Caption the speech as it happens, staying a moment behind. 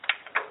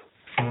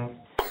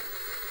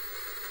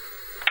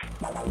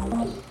This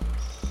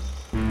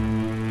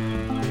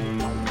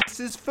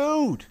is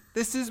food.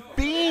 This is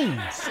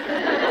beans.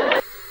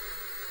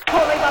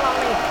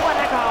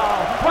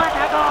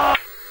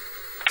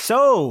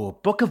 So,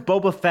 Book of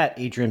Boba Fett,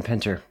 Adrian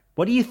Pinter.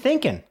 What are you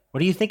thinking?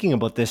 What are you thinking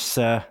about this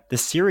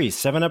this series?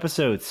 7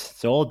 episodes.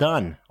 It's all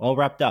done, all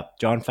wrapped up.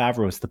 Jon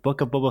Favreau's The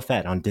Book of Boba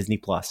Fett on Disney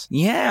Plus.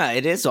 Yeah,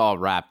 it is all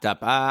wrapped up.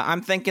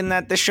 I'm thinking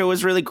that this show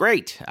is really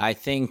great. I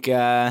think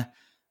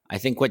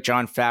what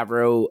Jon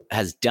Favreau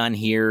has done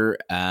here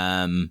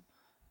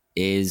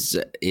is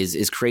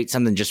create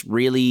something just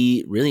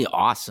really, really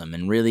awesome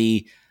and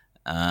really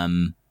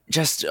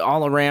just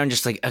all around,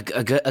 just like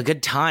a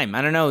good time.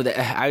 I don't know.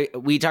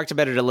 We talked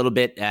about it a little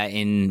bit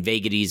in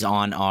Vegaties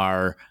on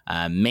our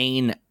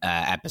main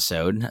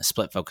episode,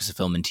 Split Focus, a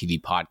Film and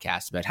TV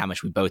podcast, about how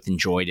much we both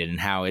enjoyed it and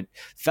how it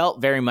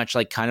felt very much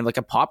like kind of like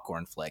a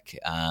popcorn flick,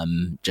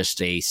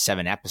 just a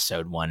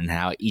 7-episode one, and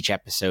how each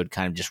episode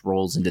kind of just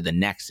rolls into the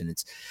next, and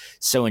it's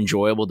so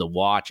enjoyable to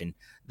watch. And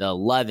the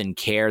love and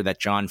care that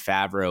Jon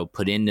Favreau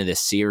put into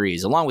this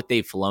series, along with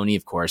Dave Filoni,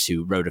 of course,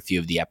 who wrote a few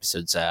of the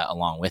episodes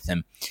along with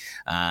him.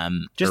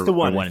 Just the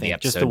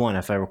one,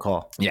 if I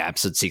recall. Yeah,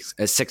 episode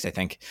 6, I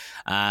think.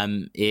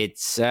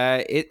 It's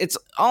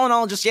all in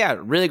all just,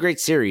 really great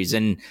series.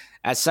 And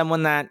as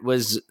someone that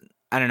was,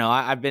 I don't know,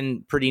 I've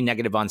been pretty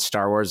negative on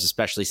Star Wars,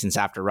 especially since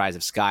after Rise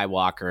of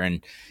Skywalker.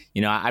 And,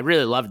 I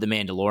really loved The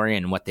Mandalorian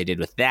and what they did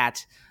with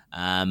that.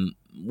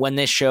 When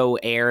this show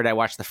aired, I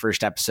watched the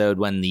first episode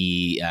when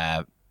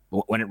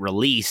it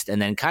released,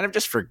 and then kind of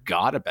just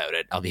forgot about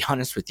it. I'll be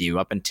honest with you,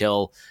 up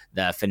until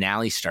the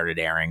finale started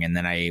airing, and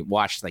then I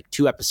watched like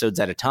 2 episodes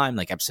at a time,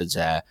 like episodes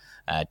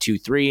 2,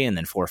 3, and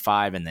then 4,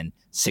 5, and then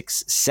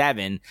 6,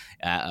 7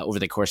 over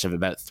the course of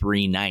about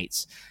 3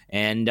 nights,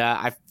 and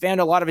I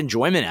found a lot of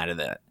enjoyment out of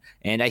that.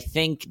 And I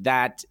think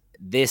that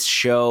this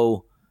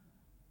show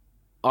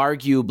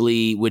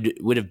arguably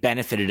would have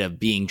benefited of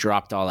being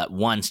dropped all at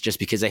once, just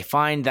because I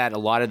find that a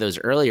lot of those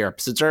earlier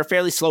episodes are a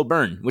fairly slow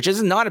burn, which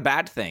is not a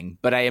bad thing.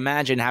 But I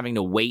imagine having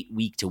to wait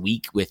week to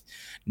week with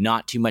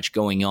not too much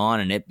going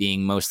on and it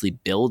being mostly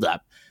build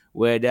up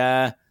would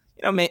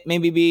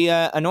maybe be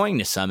annoying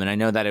to some. And I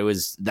know that it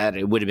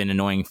would have been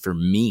annoying for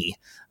me.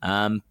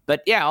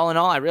 But yeah, all in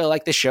all, I really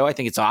like this show. I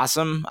think it's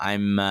awesome.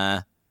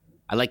 I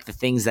like the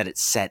things that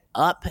it's set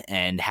up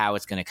and how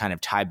it's going to kind of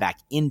tie back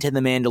into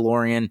The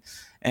Mandalorian.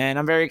 And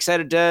I'm very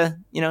excited to,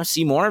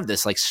 see more of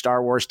this like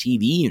Star Wars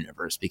TV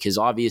universe, because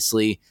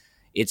obviously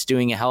it's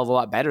doing a hell of a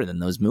lot better than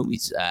those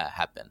movies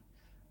have been.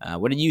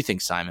 What do you think,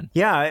 Simon?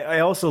 Yeah,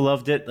 I also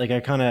loved it. Like I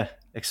kind of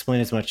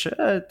explained as much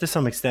to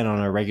some extent on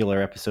our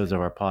regular episodes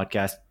of our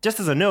podcast. Just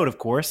as a note, of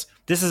course,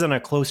 this isn't a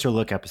closer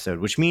look episode,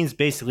 which means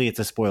basically it's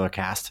a spoiler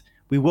cast.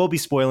 We will be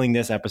spoiling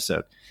this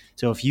episode.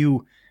 So if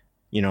you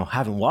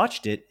haven't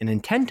watched it and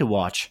intend to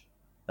watch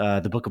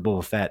The Book of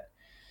Boba Fett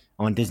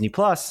on Disney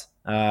Plus,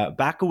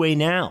 back away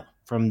now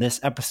from this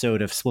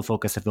episode of Split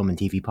Focus, a Film and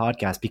TV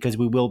podcast, because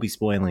we will be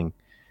spoiling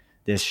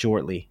this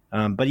shortly.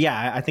 But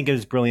yeah, I think it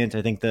was brilliant.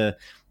 I think the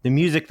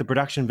music, the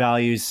production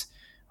values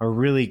are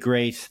really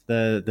great.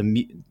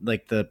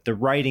 The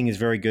writing is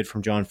very good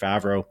from Jon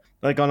Favreau.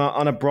 Like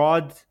on a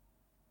broad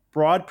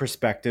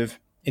perspective,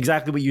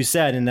 exactly what you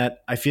said, in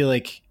that I feel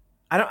like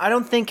I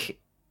don't think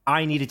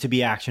I needed to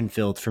be action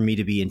filled for me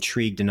to be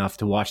intrigued enough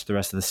to watch the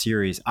rest of the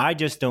series. I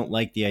just don't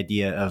like the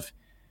idea of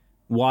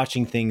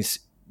watching things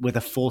with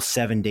a full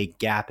 7-day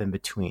gap in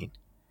between.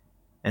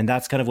 And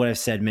that's kind of what I've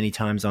said many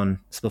times on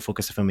Split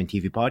Focus, a Film and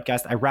TV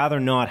podcast. I'd rather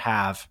not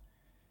have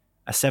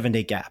a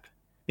 7-day gap,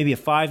 maybe a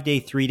 5-day,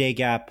 3-day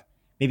gap,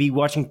 maybe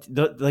watching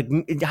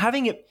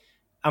having it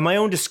at my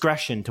own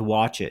discretion to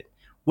watch it,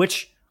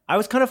 which I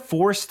was kind of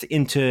forced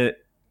into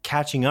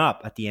catching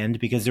up at the end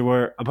because there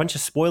were a bunch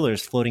of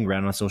spoilers floating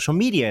around on social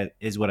media,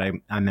 is what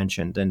I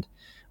mentioned and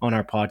on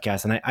our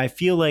podcast. And I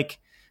feel like,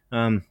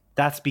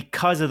 that's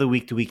because of the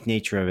week-to-week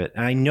nature of it.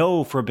 And I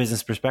know for a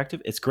business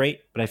perspective, it's great,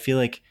 but I feel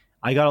like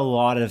I got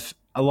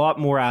a lot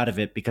more out of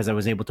it because I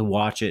was able to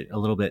watch it a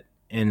little bit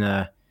in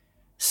a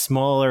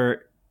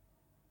smaller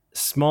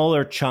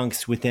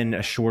chunks within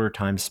a shorter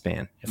time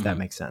span, if that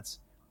makes sense.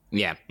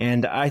 Yeah.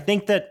 And I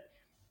think that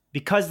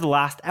because the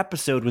last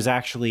episode was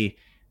actually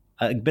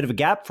a bit of a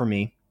gap for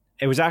me,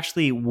 it was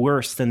actually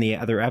worse than the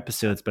other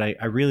episodes. But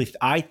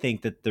I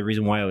think that the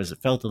reason why it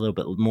felt a little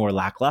bit more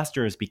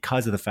lackluster is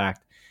because of the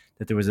fact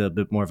that there was a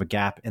bit more of a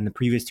gap, and the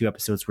previous 2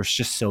 episodes were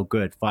just so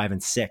good. 5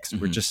 and 6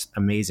 were just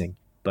amazing.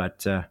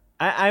 But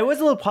I was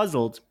a little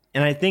puzzled,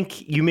 and I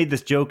think you made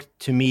this joke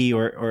to me,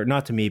 or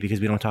not to me because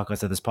we don't talk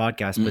outside this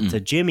podcast, but to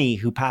Jimmy,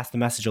 who passed the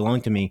message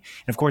along to me.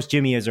 And of course,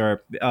 Jimmy is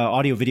our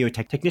audio video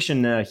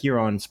technician here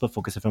on Split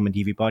Focus, a Film and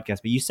TV podcast.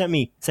 But you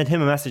sent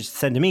him a message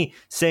sent to me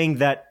saying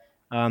that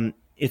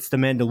it's the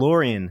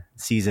Mandalorian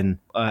season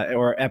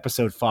or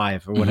episode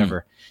 5 or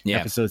whatever,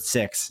 episode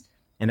 6.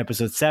 And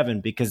episode 7,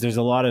 because there's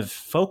a lot of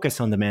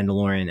focus on the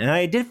Mandalorian. And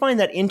I did find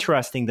that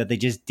interesting that they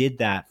just did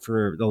that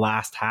for the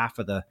last half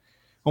of the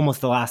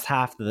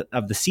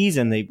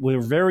season. They were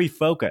very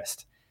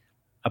focused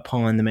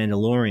upon the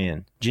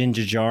Mandalorian, Din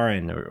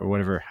Djarin, or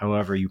whatever,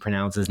 however you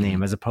pronounce his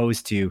name, as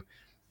opposed to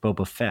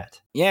Boba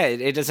Fett. Yeah,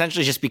 it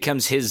essentially just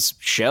becomes his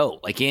show.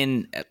 Like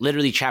in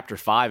literally chapter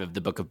 5 of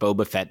the Book of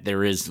Boba Fett,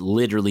 there is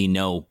literally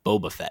no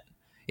Boba Fett.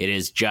 It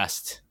is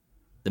just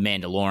the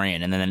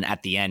Mandalorian. And then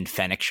at the end,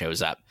 Fennec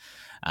shows up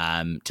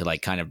to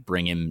like kind of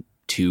bring him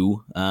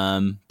to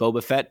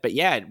Boba Fett. But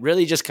yeah, it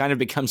really just kind of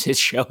becomes his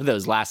show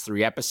those last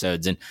 3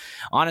 episodes. And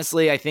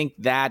honestly, I think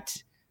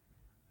that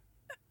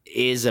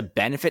is a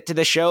benefit to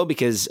the show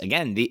because,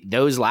 again,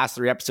 those last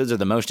 3 episodes are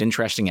the most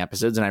interesting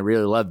episodes, and I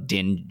really love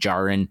Din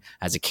Djarin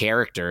as a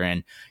character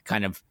and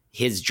kind of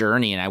his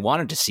journey, and I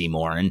wanted to see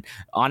more. And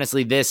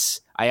honestly,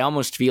 I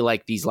almost feel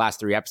like these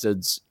last 3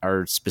 episodes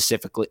are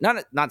specifically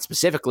not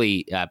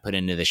specifically put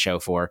into the show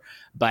for,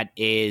 but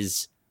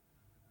is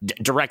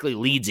directly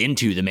leads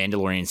into the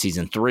Mandalorian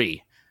season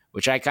 3.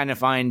 Which I kind of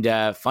find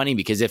funny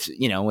because if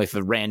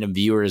a random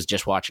viewer is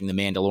just watching The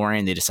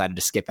Mandalorian, they decided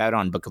to skip out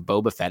on Book of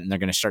Boba Fett and they're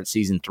going to start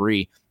season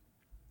 3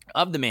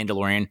 of The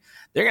Mandalorian,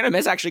 they're going to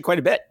miss actually quite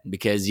a bit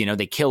because,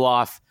 they kill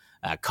off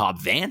Cobb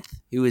Vanth,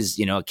 who is,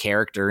 a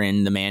character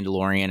in The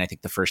Mandalorian, I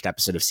think the first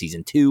episode of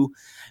season 2.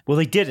 Well,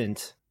 they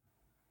didn't.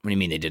 What do you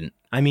mean they didn't?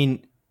 I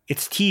mean,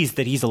 it's teased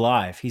that he's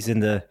alive. He's in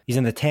the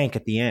tank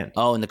at the end.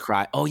 Oh, in the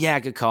cry. Oh, yeah,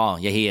 good call.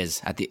 Yeah, he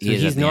is.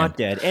 He's not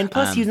dead. And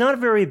plus, he's not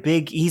very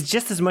big. He's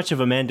just as much of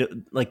the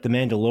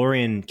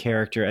Mandalorian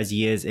character as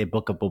he is a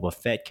Book of Boba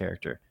Fett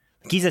character.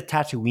 He's a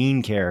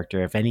Tatooine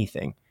character, if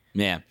anything.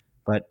 Yeah.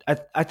 But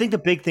I think the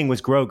big thing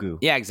was Grogu.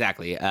 Yeah,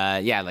 exactly.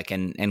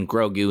 And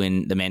Grogu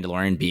and the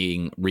Mandalorian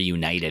being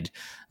reunited.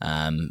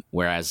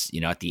 Whereas,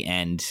 at the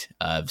end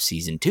of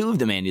season 2 of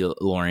the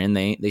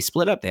Mandalorian, they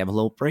split up. They have a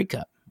little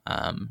breakup.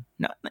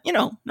 Not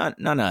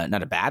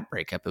a bad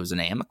breakup. It was an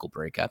amicable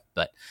breakup,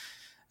 but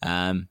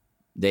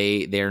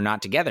they're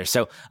not together.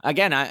 So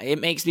again, it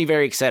makes me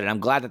very excited. I'm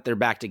glad that they're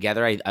back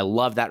together. I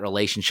love that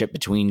relationship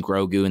between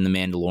Grogu and the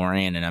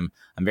Mandalorian, and I'm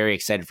very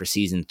excited for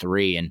season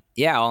 3. And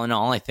yeah, all in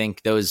all, I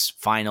think those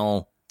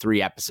final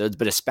 3 episodes,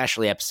 but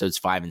especially episodes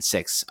 5 and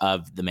 6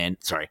 of the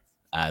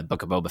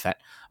Book of Boba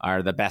Fett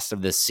are the best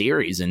of this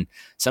series, and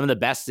some of the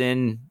best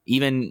in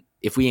even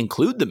if we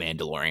include the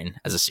Mandalorian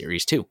as a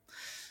series too.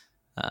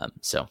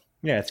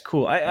 Yeah, it's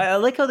cool. I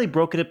like how they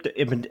broke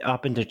it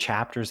up into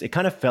chapters. It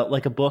kind of felt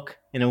like a book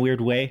in a weird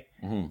way.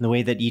 Mm-hmm. The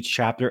way that each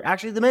chapter,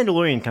 actually, the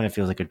Mandalorian kind of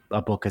feels like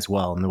a book as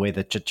well. In the way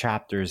that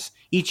chapters,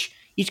 each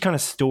kind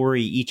of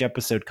story, each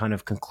episode kind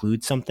of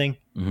concludes something,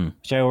 mm-hmm.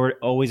 which I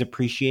always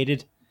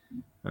appreciated.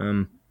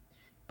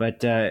 But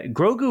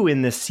Grogu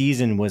in this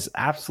season was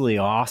absolutely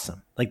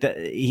awesome. Like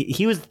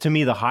he was to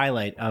me the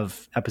highlight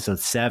of episode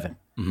 7.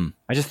 Mm-hmm.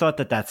 I just thought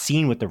that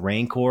scene with the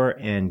Rancor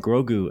and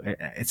Grogu,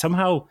 it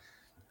somehow.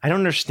 I don't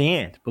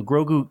understand, but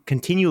Grogu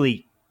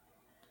continually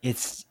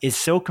is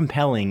so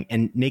compelling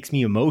and makes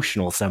me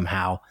emotional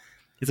somehow.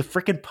 He's a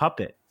freaking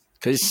puppet.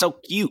 Because he's so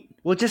cute.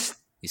 Well,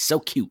 he's so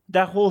cute.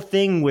 That whole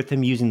thing with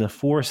him using the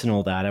Force and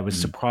all that, I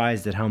was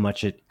surprised at how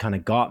much it kind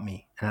of got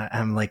me. And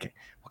I'm like,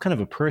 what kind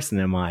of a person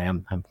am I?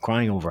 I'm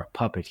crying over a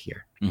puppet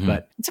here. Mm-hmm.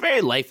 But it's a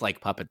very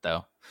lifelike puppet,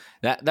 though.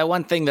 That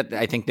one thing that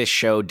I think this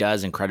show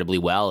does incredibly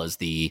well is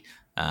the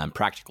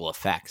practical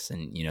effects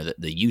and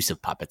the use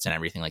of puppets and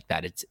everything like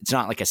that. It's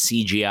not like a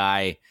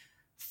CGI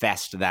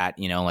fest that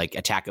like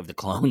Attack of the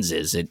Clones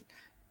is.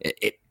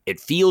 It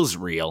feels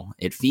real.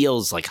 It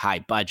feels like high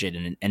budget,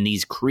 and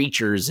these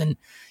creatures and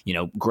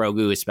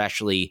Grogu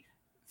especially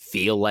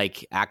feel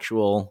like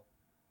actual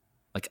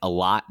like a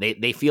lot.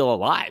 They feel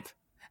alive,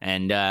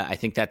 and I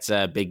think that's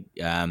a big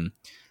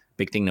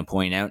thing to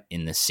point out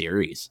in this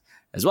series,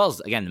 as well as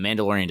again the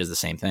Mandalorian does the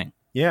same thing.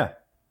 Yeah,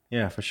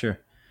 for sure.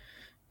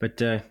 But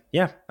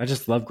I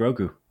just love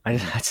Grogu. I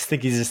just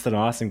think he's just an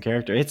awesome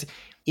character.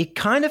 It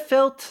kind of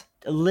felt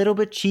a little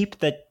bit cheap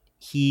that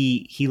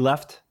he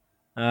left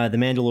the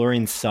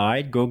Mandalorian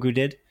side, Grogu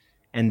did,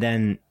 and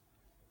then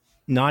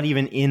not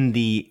even in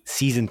the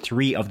season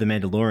 3 of the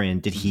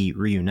Mandalorian did he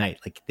reunite.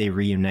 Like they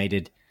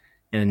reunited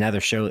in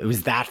another show. It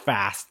was that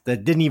fast.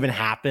 That didn't even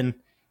happen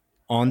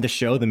on the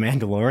show, The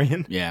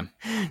Mandalorian. Yeah,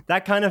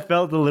 that kind of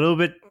felt a little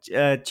bit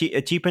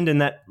cheapened.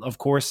 And that, of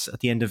course, at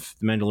the end of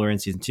The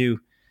Mandalorian season 2.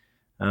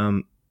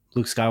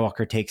 Luke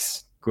Skywalker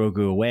takes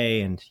Grogu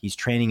away and he's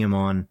training him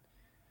on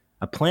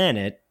a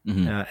planet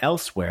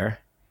elsewhere,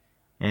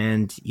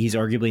 and he's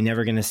arguably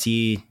never going to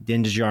see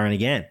Din Djarin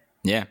again.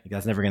 Yeah. Like,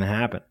 that's never going to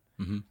happen.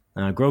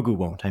 Mm-hmm. Grogu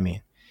won't, I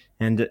mean.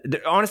 And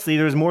honestly,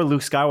 there was more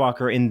Luke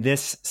Skywalker in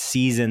this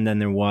season than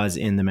there was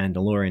in The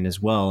Mandalorian as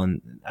well.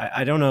 And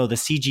I don't know, the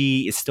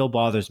CG, it still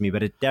bothers me,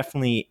 but it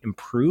definitely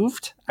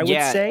improved, I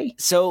would say.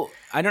 So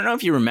I don't know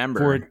if you remember.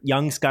 For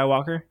young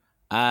Skywalker.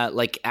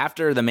 Like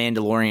after The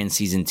Mandalorian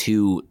season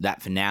 2,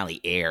 that finale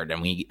aired,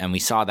 and we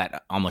saw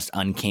that almost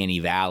uncanny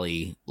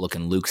valley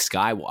looking Luke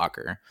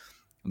Skywalker.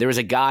 There was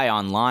a guy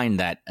online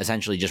that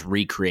essentially just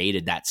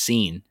recreated that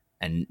scene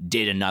and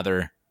did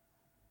another,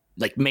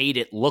 like made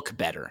it look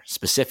better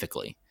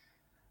specifically.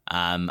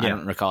 I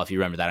don't recall if you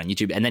remember that on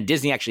YouTube. And then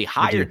Disney actually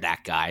hired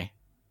that guy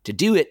to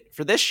do it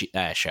for this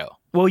show.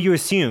 Well, you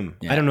assume.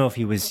 Yeah. I don't know if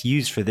he was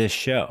used for this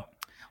show.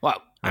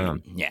 Well, I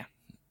mean, yeah.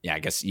 I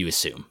guess you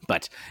assume,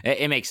 but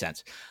it makes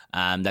sense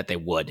that they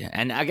would.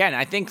 And again,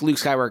 I think Luke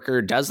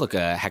Skywalker does look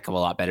a heck of a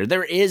lot better.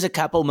 There is a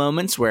couple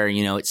moments where,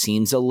 it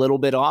seems a little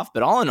bit off,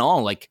 but all in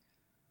all, like,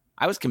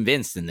 I was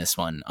convinced in this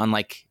one,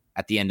 unlike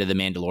at the end of The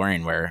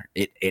Mandalorian, where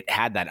it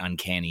had that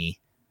uncanny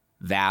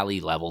valley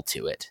level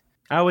to it.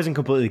 I wasn't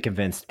completely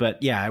convinced, but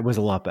yeah, it was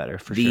a lot better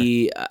for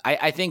sure.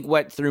 I think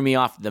what threw me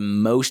off the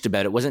most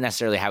about it wasn't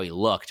necessarily how he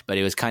looked, but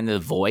it was kind of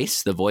the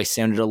voice. The voice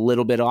sounded a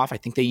little bit off. I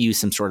think they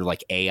used some sort of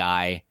like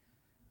AI,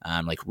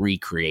 like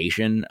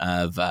recreation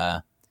of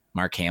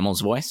Mark Hamill's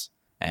voice.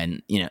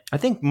 And, I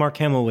think Mark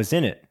Hamill was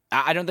in it.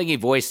 I don't think he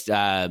voiced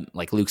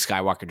like Luke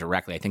Skywalker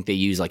directly. I think they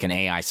use like an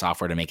AI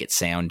software to make it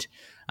sound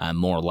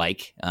more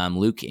like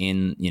Luke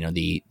in,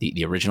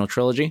 the original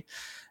trilogy.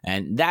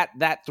 And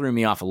that threw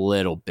me off a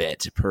little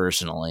bit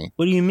personally.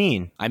 What do you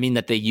mean? I mean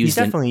that they used... He's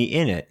definitely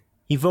in it.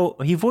 He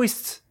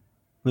voiced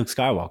Luke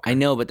Skywalker. I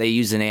know, but they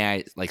used an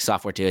AI like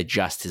software to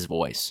adjust his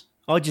voice.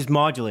 Oh, just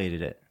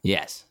modulated it.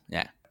 Yes.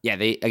 Yeah. Yeah.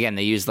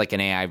 They used like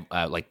an AI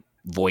like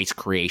voice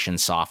creation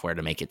software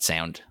to make it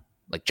sound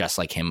like just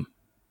like him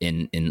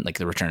in like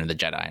the Return of the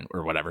Jedi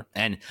or whatever.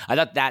 And I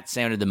thought that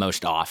sounded the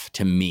most off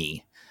to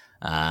me.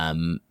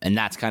 And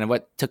that's kind of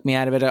what took me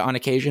out of it on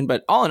occasion.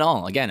 But all in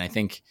all, again, I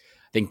think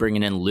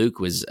bringing in Luke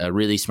was a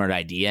really smart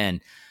idea.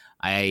 And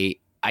I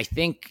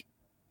think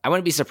I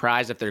wouldn't be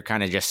surprised if they're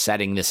kind of just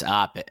setting this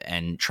up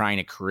and trying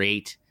to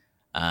create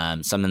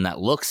something that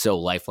looks so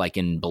lifelike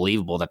and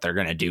believable that they're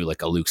going to do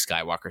like a Luke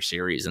Skywalker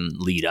series and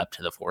lead up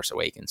to The Force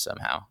Awakens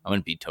somehow. I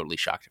wouldn't be totally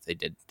shocked if they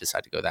did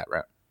decide to go that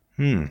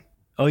route.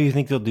 Oh, you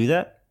think they'll do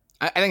that?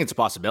 I think it's a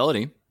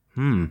possibility.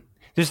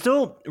 There's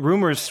still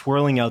rumors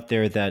swirling out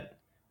there that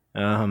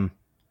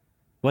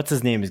what's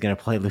his name is going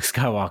to play Luke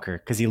Skywalker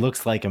because he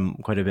looks like him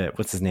quite a bit.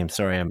 What's his name?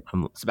 Sorry, I'm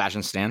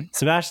Sebastian Stan.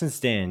 Sebastian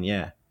Stan,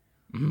 yeah.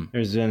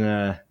 There's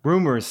been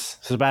rumors,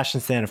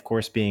 Sebastian Stan, of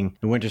course, being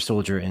the Winter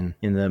Soldier in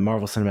the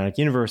Marvel Cinematic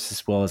Universe,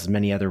 as well as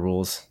many other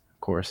roles, of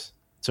course.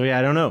 So yeah,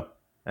 I don't know.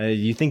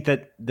 You think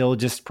that they'll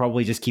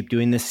probably just keep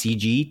doing this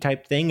CG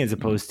type thing as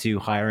opposed to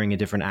hiring a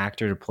different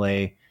actor to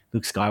play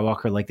Luke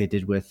Skywalker like they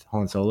did with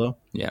Han Solo?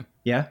 Yeah.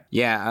 Yeah?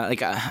 Yeah,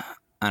 like, I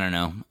don't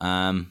know.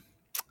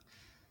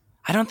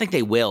 I don't think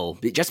they will,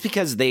 just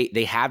because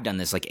they have done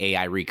this like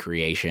AI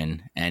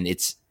recreation, and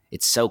it's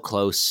so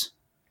close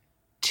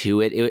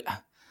to it.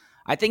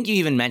 I think you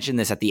even mentioned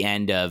this at the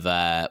end of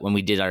when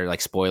we did our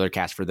like spoiler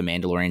cast for The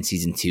Mandalorian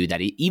season 2, that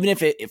even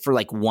if for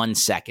like 1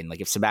 second,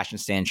 like if Sebastian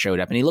Stan showed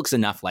up, and he looks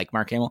enough like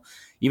Mark Hamill,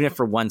 even if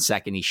for 1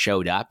 second he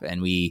showed up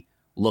and we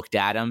looked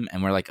at him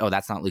and we're like, oh,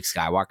 that's not Luke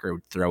Skywalker, it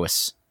would throw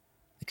us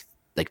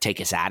like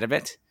take us out of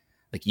it.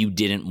 Like you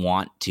didn't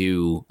want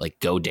to like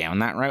go down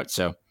that route.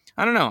 So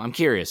I don't know. I'm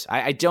curious.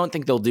 I don't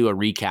think they'll do a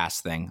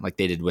recast thing like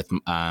they did with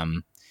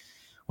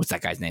what's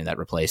that guy's name that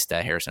replaced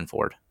Harrison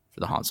Ford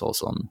for the Han Solo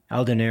film?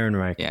 Alden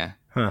Ehrenreich. Yeah.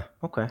 Huh.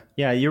 Okay.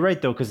 Yeah, you're right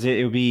though, because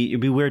it'd be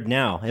weird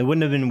now. It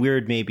wouldn't have been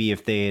weird maybe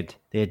if they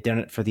had done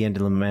it for the end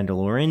of The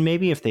Mandalorian.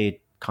 Maybe if they had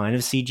kind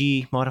of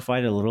CG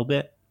modified it a little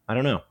bit. I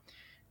don't know.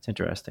 It's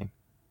interesting,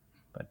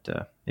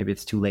 but maybe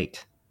it's too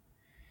late.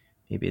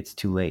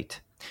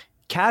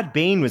 Cad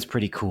Bane was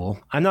pretty cool.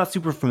 I'm not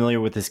super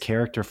familiar with this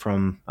character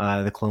from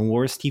the Clone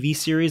Wars TV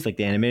series, like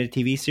the animated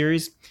TV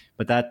series,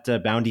 but that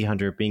bounty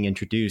hunter being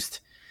introduced,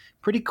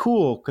 pretty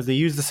cool because they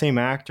used the same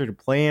actor to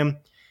play him.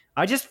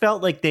 I just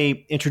felt like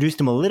they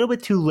introduced him a little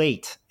bit too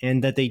late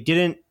and that they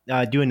didn't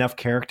do enough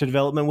character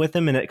development with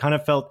him. And it kind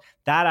of felt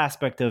that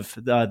aspect of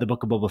the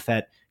Book of Boba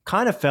Fett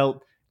kind of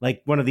felt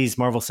like one of these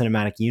Marvel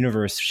Cinematic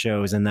Universe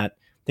shows, and that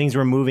things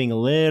were moving a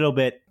little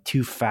bit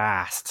too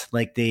fast.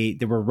 Like they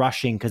were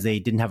rushing because they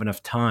didn't have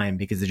enough time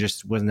because there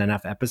just wasn't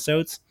enough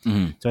episodes.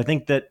 So I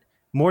think that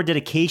more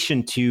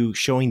dedication to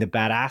showing the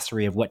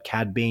badassery of what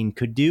Cad Bane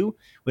could do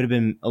would have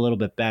been a little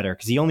bit better,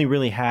 because he only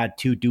really had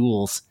 2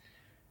 duels.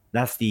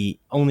 That's the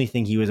only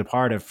thing he was a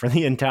part of for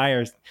the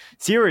entire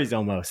series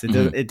almost.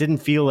 It didn't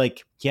feel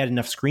like he had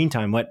enough screen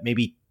time.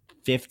 Maybe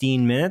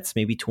 15 minutes,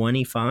 maybe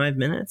 25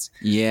 minutes?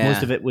 Yeah.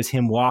 Most of it was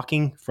him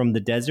walking from the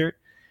desert,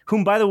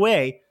 whom, by the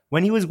way,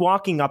 when he was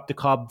walking up to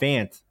Cobb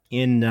Vanth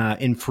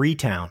in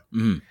Freetown,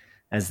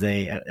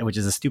 which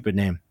is a stupid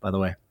name, by the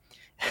way,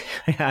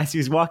 as he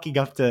was walking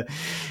up to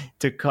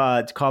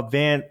Cobb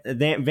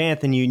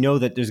Vanth, and you know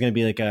that there's going to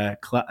be like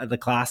the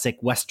classic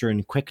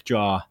Western quick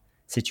draw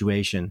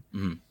situation.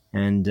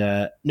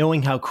 And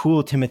knowing how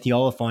cool Timothy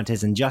Olyphant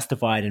is in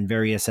Justified and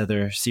various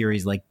other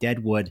series like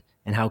Deadwood,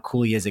 and how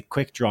cool he is at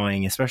quick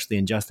drawing, especially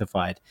in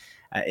Justified,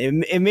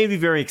 it made me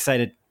very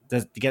excited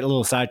to get a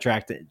little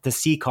sidetracked to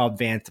see Cobb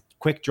Vanth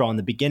quick draw in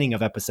the beginning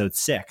of episode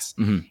 6,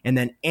 and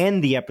then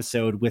end the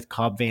episode with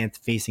Cobb Vanth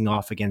facing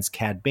off against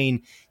Cad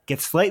Bane,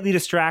 gets slightly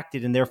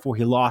distracted, and therefore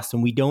he lost.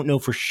 And we don't know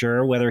for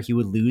sure whether he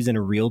would lose in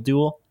a real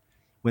duel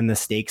when the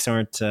stakes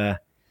aren't a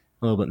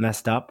little bit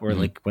messed up, or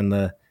like when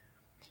the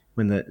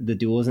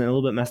duel isn't a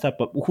little bit messed up.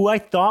 But who I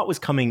thought was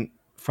coming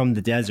from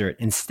the desert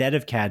instead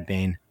of Cad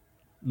Bane,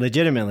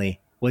 legitimately,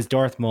 was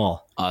Darth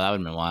Maul. Oh, that would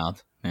have been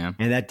wild. Yeah.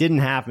 And that didn't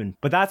happen.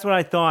 But that's what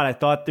I thought. I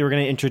thought they were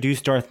going to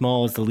introduce Darth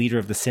Maul as the leader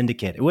of the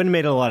Syndicate. It wouldn't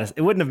have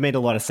made a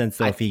lot of sense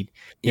though if he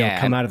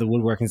come out of the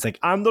woodwork and it's like,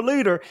 I'm the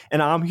leader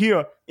and I'm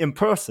here in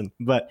person.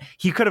 But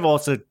he could have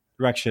also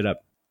wrecked shit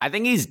up. I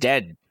think he's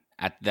dead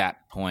at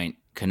that point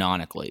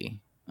canonically.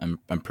 I'm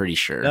pretty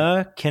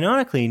sure.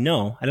 Canonically,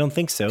 no, I don't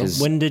think so.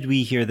 When did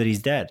we hear that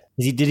he's dead?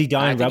 Did he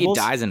die in Rebels? I think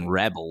he dies in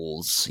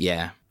Rebels.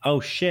 Yeah. Oh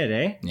shit,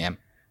 eh? Yeah.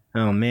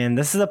 Oh man,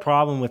 this is a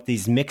problem with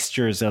these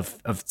mixtures of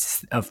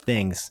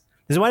things.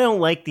 This is why I don't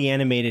like the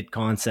animated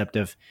concept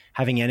of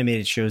having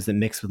animated shows that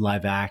mix with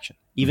live action.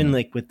 Even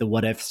like with the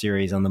What If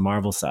series on the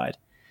Marvel side.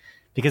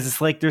 Because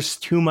it's like there's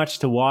too much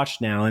to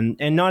watch now,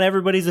 and not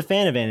everybody's a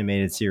fan of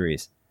animated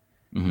series.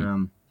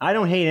 Mm-hmm. I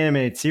don't hate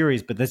animated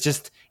series, but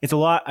it's a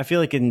lot. I feel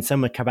like in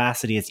some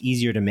capacity, it's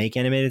easier to make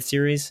animated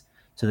series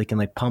so they can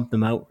like pump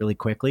them out really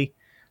quickly.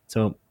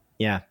 So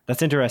yeah,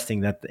 that's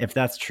interesting. That if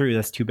that's true,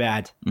 that's too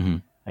bad,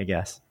 I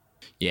guess.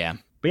 Yeah.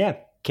 But yeah,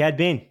 Cad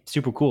Bane,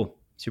 super cool.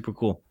 Super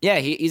cool. Yeah,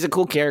 he's a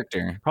cool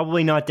character.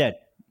 Probably not dead.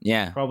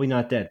 Yeah. Probably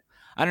not dead.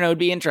 I don't know. It'd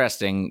be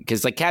interesting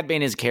because like Cad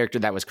Bane is a character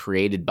that was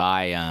created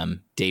by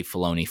Dave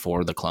Filoni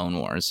for the Clone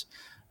Wars.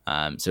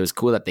 So it's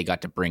cool that they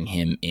got to bring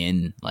him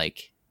in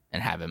like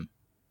and have him,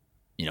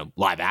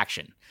 live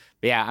action.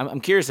 But yeah,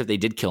 I'm curious if they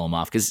did kill him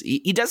off because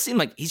he does seem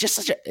like he's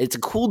just it's a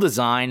cool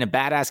design, a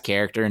badass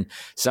character, and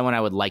someone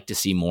I would like to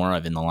see more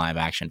of in the live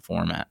action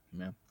format.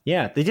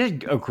 Yeah, they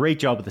did a great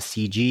job with the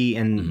CG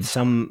and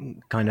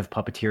some kind of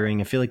puppeteering.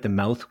 I feel like the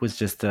mouth was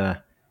just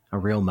a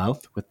real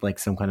mouth with like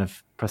some kind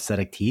of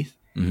prosthetic teeth.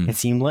 It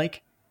seemed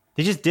like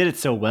they just did it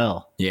so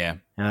well. Yeah.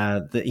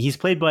 He's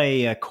played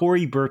by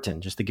Corey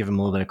Burton, just to give him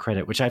a little bit of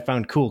credit, which I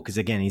found cool because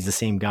again, he's the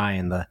same guy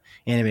in the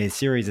animated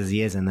series as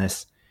he is in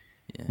this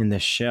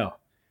show.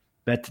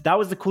 But that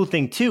was the cool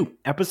thing too.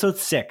 Episode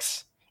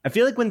 6. I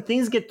feel like when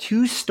things get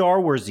too Star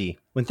Warsy,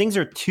 when things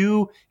are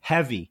too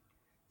heavy,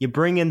 you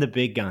bring in the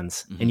big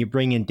guns and you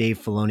bring in Dave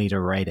Filoni to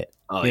write it.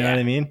 Oh, you know what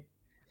I mean?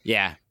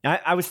 Yeah.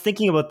 I was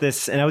thinking about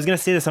this, and I was going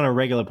to say this on a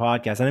regular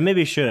podcast, and I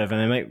maybe should have,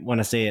 and I might want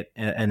to say it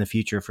in the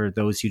future for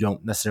those who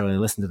don't necessarily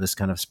listen to this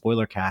kind of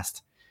spoiler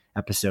cast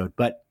episode.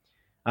 But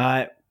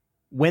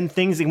when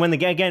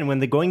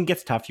the going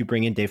gets tough, you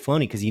bring in Dave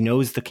Filoni because he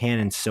knows the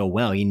canon so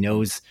well. He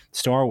knows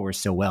Star Wars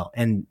so well.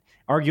 And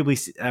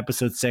arguably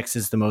episode 6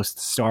 is the most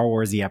Star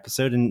Warsy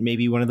episode and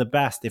maybe one of the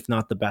best, if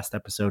not the best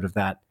episode of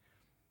that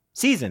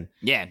season.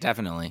 Yeah,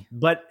 definitely.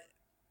 But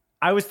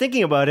I was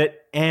thinking about it,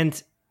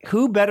 and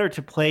who better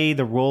to play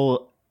the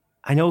role?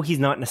 I know he's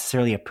not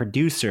necessarily a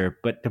producer,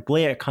 but to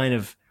play a kind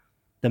of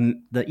the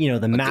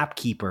map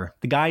keeper,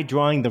 the guy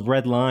drawing the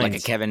red lines,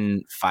 like a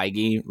Kevin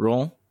Feige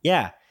role.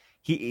 Yeah,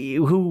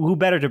 who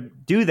better to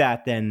do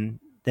that than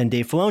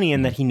Dave Filoni,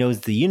 and that he knows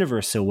the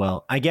universe so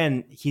well.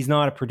 Again, he's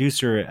not a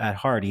producer at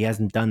heart. He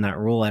hasn't done that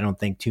role, I don't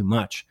think, too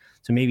much.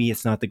 So maybe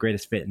it's not the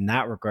greatest fit in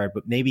that regard.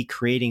 But maybe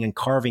creating and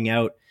carving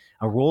out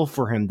a role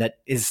for him that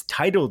is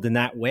titled in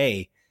that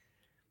way.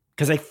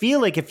 Because I feel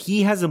like if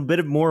he has a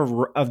bit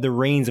more of the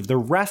reins of the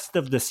rest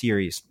of the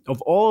series,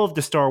 of all of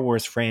the Star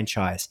Wars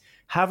franchise,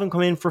 have him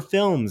come in for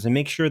films and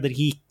make sure that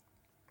he,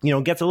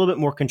 gets a little bit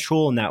more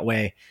control in that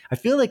way. I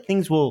feel like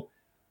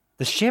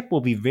the ship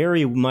will be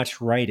very much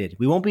righted.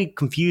 We won't be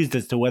confused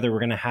as to whether we're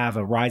going to have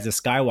a Rise of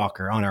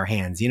Skywalker on our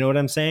hands. You know what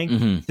I'm saying?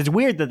 Mm-hmm. It's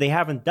weird that they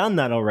haven't done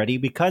that already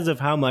because of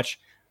how much,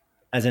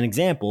 as an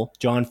example,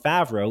 Jon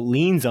Favreau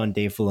leans on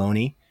Dave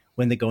Filoni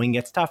when the going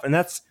gets tough. And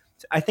that's,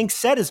 I think,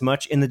 said as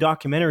much in the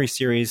documentary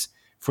series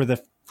for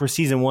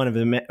season 1 of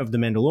the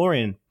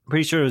Mandalorian. I'm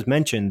pretty sure it was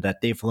mentioned that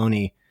Dave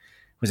Filoni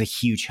was a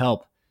huge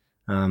help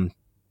to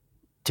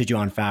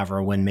Jon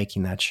Favreau when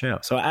making that show.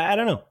 So I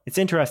don't know. It's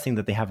interesting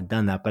that they haven't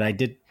done that, but I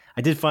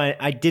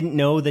didn't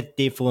know that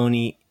Dave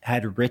Filoni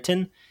had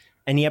written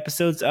any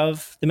episodes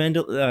of the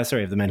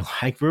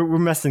Mandalorian. We're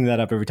messing that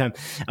up every time,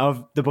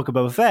 of the Book of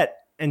Boba Fett,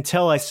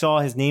 until I saw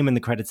his name in the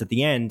credits at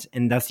the end,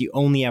 and that's the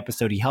only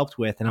episode he helped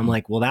with. And I'm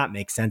like, well, that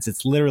makes sense.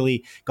 It's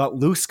literally got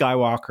Luke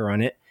Skywalker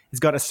on it. It's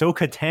got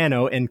Ahsoka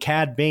Tano and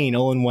Cad Bane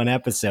all in one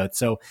episode.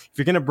 So if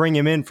you're going to bring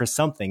him in for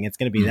something, it's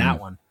going to be that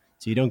one.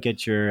 So you don't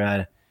get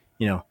your,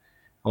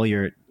 all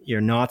your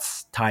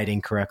knots tied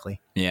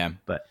incorrectly. Yeah.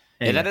 But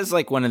anyway. Yeah, that is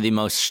like one of the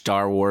most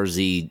Star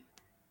Warsy,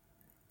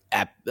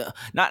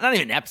 not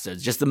even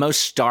episodes, just the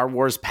most Star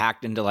Wars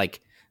packed into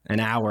like an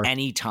hour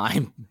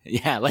anytime.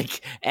 Yeah,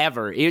 like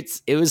ever. It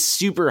was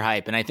super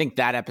hype, and I think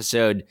that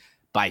episode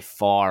by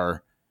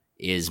far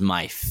is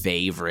my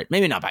favorite.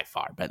 Maybe not by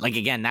far, but like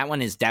again, that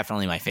one is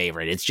definitely my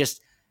favorite.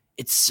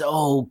 It's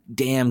so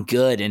damn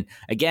good. And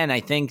again,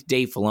 I think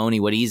Dave Filoni,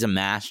 what he's a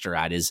master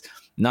at is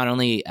not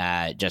only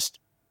just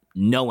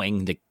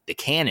knowing the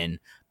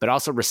canon, but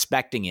also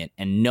respecting it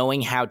and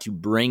knowing how to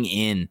bring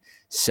in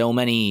so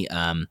many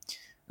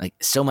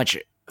so much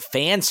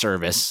fan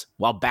service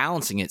while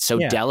balancing it so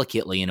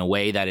delicately in a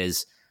way that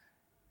is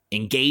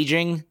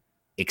engaging,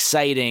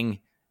 exciting,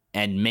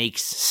 and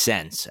makes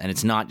sense. And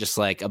it's not just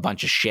like a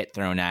bunch of shit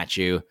thrown at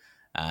you.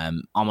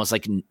 Almost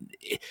like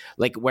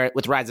where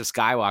with Rise of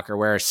Skywalker,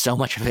 where so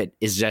much of it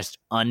is just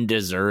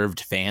undeserved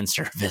fan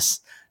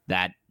service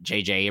that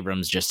J.J.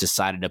 Abrams just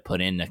decided to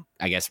put in to,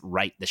 I guess,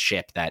 right the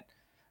ship that,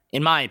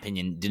 in my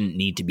opinion, didn't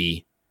need to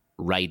be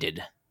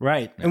righted.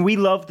 Right. And we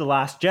love The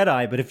Last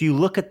Jedi, but if you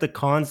look at the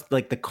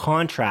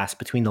contrast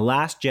between The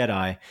Last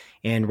Jedi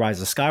and Rise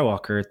of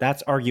Skywalker,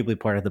 that's arguably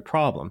part of the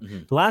problem. Mm-hmm.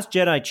 The Last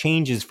Jedi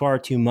changes far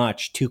too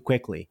much too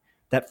quickly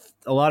that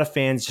a lot of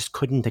fans just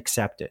couldn't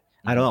accept it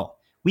at all.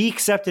 We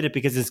accepted it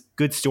because it's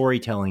good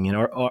storytelling,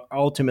 and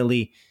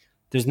ultimately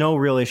there's no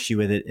real issue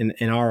with it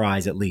in our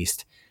eyes, at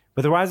least.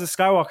 But The Rise of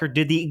Skywalker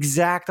did the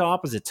exact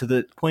opposite, to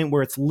the point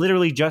where it's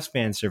literally just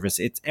fan service.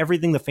 It's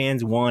everything the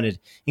fans wanted,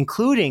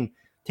 including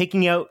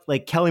taking out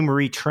like Kelly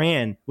Marie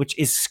Tran, which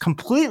is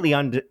completely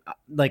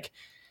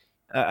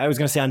I was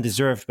going to say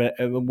undeserved, but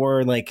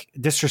more like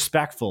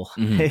disrespectful.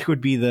 Mm-hmm. It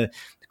would be the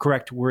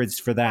correct words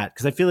for that,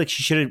 because I feel like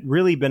she should have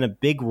really been a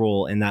big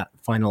role in that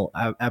final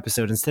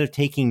episode, instead of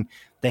taking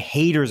the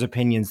haters'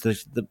 opinions,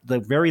 the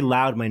very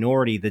loud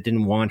minority that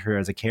didn't want her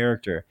as a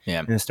character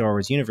in the Star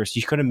Wars universe.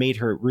 You could have made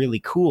her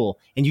really cool,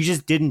 and you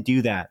just didn't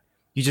do that.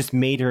 You just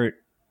made her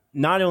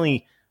not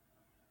only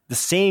the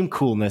same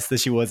coolness that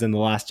she was in The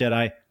Last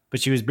Jedi, but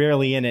she was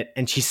barely in it,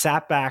 and she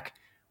sat back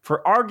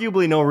for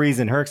arguably no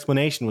reason. Her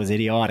explanation was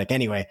idiotic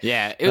anyway.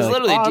 Yeah, it was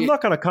literally... I'm not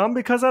going to come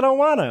because I don't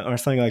want to, or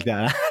something like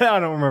that.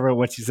 I don't remember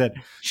what she said.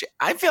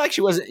 I feel like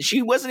she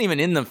wasn't even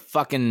in the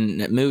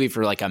fucking movie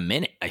for like a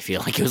minute. I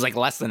feel like it was like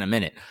less than a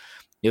minute.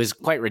 It was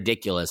quite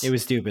ridiculous. It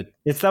was stupid.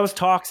 That was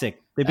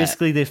toxic.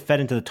 They fed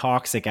into the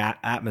toxic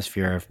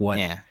atmosphere of what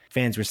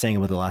fans were saying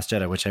about The Last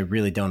Jedi, which I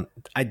really don't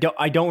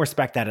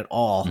respect that at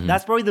all. Mm-hmm.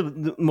 That's probably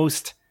the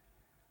most...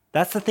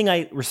 That's the thing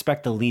I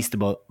respect the least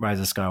about Rise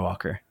of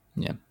Skywalker.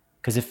 Yeah.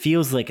 Because it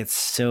feels like it's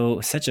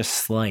such a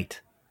slight.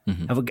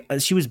 Mm-hmm.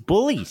 She was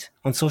bullied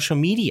on social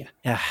media.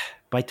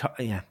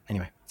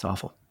 Anyway, it's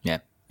awful. Yeah,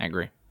 I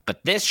agree.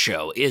 But this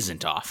show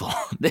isn't awful.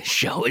 This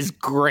show is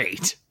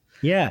great.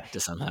 Yeah. To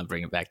somehow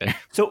bring it back there.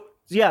 So,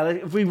 yeah,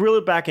 if we reel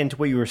it back into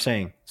what you were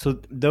saying. So,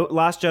 The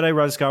Last Jedi,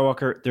 Rise of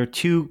Skywalker, they're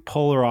two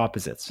polar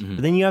opposites. Mm-hmm.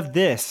 But then you have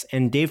this,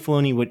 and Dave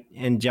Filoni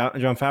and Jon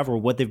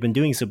Favreau, what they've been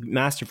doing so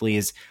masterfully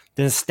is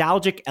the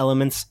nostalgic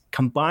elements,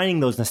 combining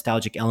those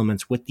nostalgic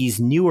elements with these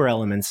newer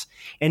elements,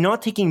 and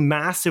not taking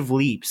massive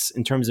leaps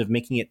in terms of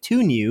making it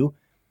too new,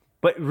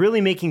 but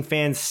really making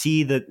fans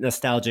see the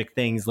nostalgic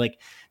things. Like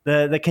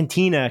the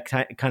cantina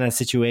kind of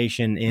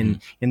situation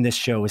in this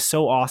show is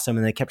so awesome,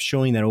 and they kept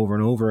showing that over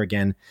and over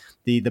again.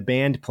 The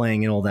band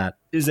playing and all that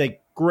is a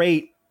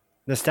great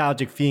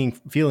nostalgic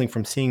feeling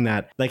from seeing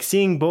that. Like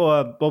seeing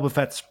Boba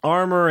Fett's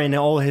armor and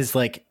all his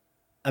like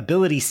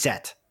ability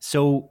set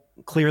so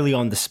clearly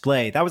on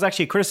display. That was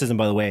actually a criticism,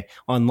 by the way,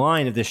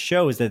 online of this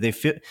show, is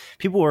that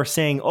people were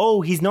saying,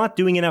 "Oh, he's not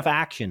doing enough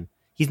action.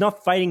 He's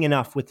not fighting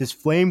enough with his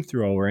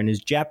flamethrower and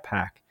his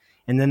jetpack."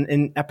 And then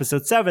in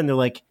episode 7, they're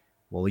like,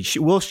 "Well,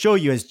 we'll show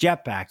you his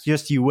jetpack.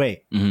 Just you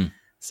wait." Mm-hmm.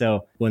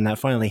 So when that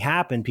finally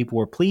happened, people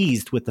were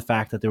pleased with the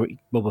fact that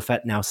Boba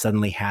Fett now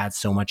suddenly had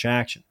so much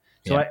action.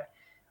 So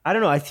I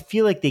don't know. I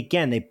feel like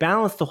they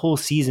balanced the whole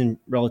season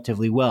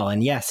relatively well.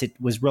 And yes, it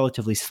was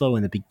relatively slow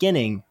in the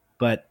beginning,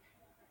 but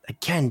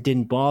again,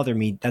 didn't bother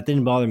me. That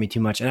didn't bother me too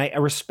much. And I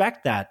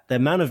respect that. The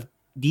amount of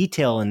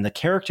detail and the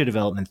character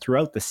development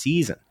throughout the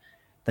season,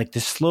 like to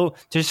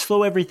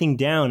slow everything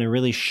down and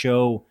really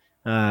show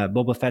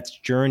Boba Fett's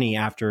journey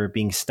after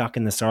being stuck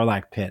in the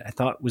Sarlacc pit, I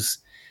thought was,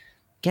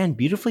 again,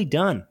 beautifully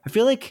done. I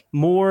feel like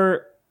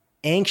more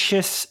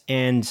anxious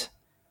and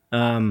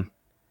kind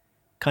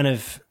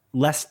of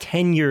less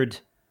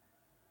tenured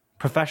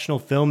professional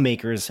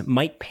filmmakers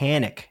might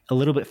panic a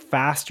little bit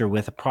faster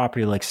with a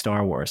property like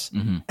Star Wars.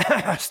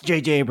 Mm-hmm.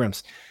 J.J.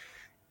 Abrams.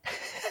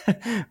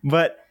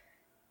 But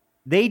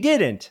they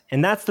didn't.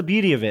 And that's the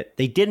beauty of it.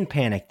 They didn't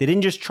panic. They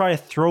didn't just try to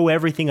throw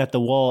everything at the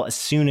wall as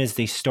soon as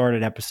they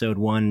started episode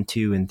 1,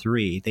 2, and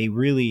 3. They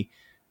really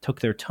took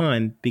their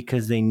time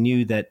because they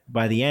knew that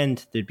by the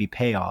end there'd be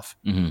payoff.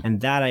 Mm-hmm.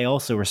 And that I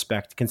also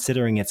respect,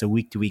 considering it's a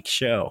week-to-week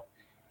show.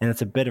 And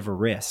it's a bit of a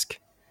risk.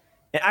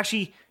 And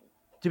actually,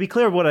 to be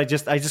clear, I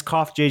just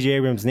coughed J.J.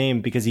 Abrams'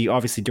 name because he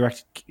obviously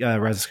directed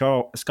Rise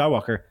of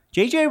Skywalker.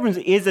 J.J. Abrams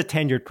is a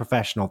tenured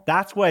professional.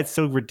 That's why it's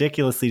so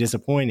ridiculously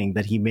disappointing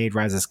that he made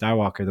Rise of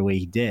Skywalker the way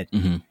he did.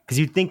 Because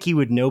you'd think he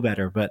would know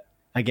better, but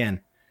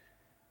again,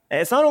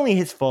 it's not only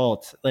his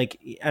fault. Like,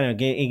 I don't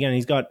know, again,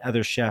 he's got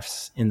other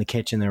chefs in the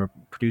kitchen, there were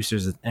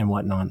producers and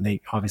whatnot, and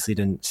they obviously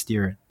didn't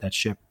steer that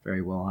ship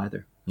very well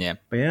either. Yeah.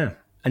 But yeah,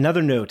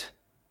 another note,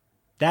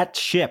 that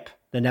ship,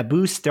 the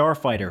Naboo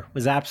Starfighter,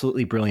 was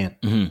absolutely brilliant.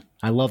 Mm-hmm.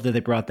 I love that they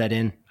brought that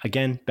in.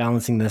 Again,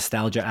 balancing the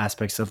nostalgia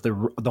aspects of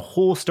the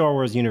whole Star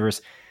Wars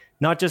universe.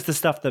 Not just the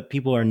stuff that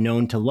people are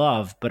known to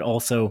love, but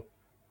also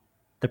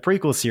the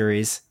prequel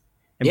series.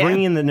 And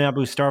bringing in the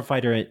Naboo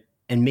Starfighter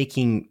and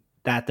making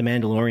that the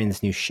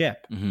Mandalorian's new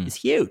ship is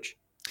huge.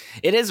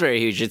 It is very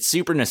huge. It's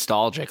super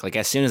nostalgic. Like,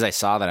 as soon as I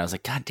saw that, I was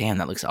like, God damn,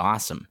 that looks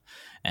awesome.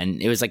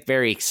 And it was like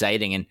very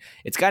exciting. And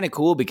it's kind of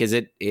cool because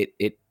it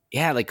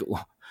like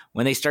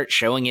when they start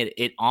showing it,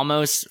 it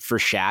almost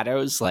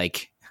foreshadows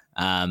like,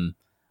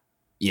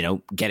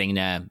 getting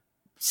to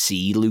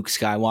see Luke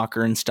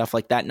Skywalker and stuff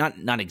like that.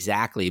 Not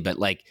exactly, but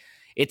like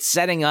it's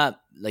setting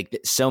up like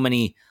so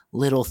many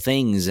little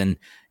things, and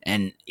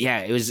yeah,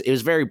 it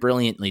was very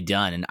brilliantly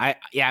done. And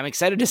I'm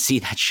excited to see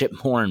that ship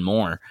more and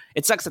more.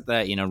 It sucks that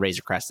the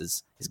Razor Crest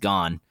is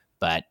gone,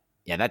 but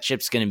yeah, that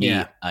ship's going to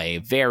be a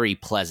very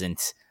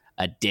pleasant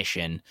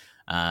addition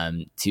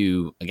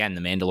to, again,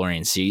 the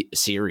Mandalorian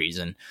series.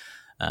 And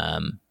I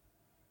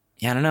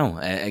don't know.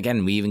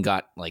 Again, we even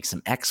got like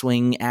some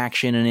X-wing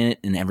action in it,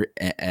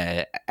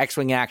 and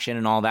X-wing action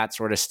and all that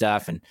sort of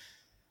stuff. And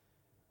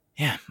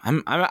yeah,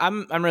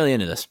 I'm really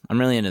into this. I'm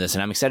really into this,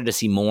 and I'm excited to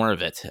see more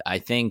of it. I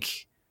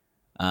think,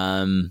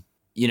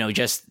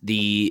 just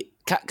the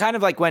kind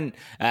of like when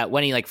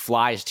he like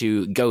flies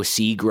to go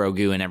see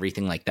Grogu and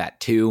everything like that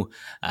too,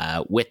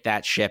 with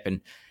that ship,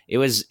 and it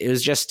was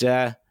just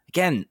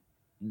again,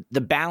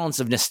 the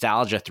balance of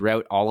nostalgia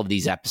throughout all of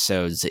these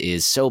episodes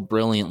is so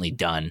brilliantly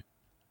done.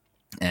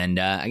 And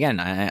again,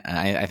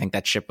 I think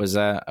that ship was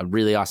a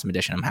really awesome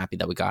addition. I'm happy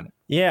that we got it.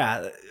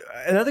 Yeah,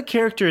 another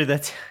character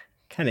that's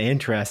kind of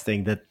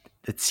interesting that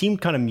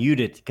seemed kind of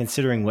muted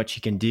considering what she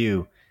can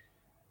do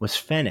was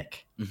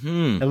Fennec.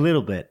 A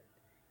little bit.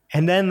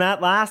 And then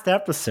that last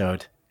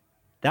episode,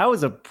 that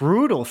was a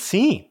brutal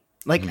scene.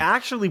 Like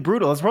actually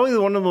brutal. It's probably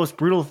one of the most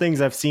brutal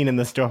things I've seen in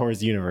the Star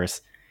Wars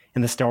universe,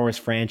 in the Star Wars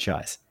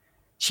franchise.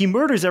 She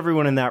murders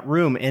everyone in that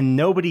room and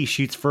nobody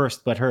shoots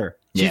first but her.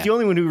 She's the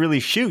only one who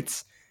really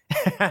shoots.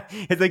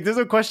 It's like there's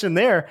no question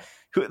there.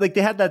 Like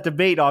they had that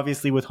debate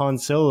obviously with Han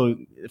Solo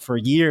for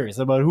years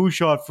about who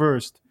shot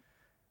first,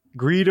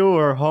 Greedo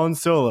or Han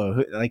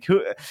Solo. Like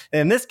who?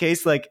 In this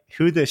case, like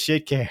who the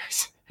shit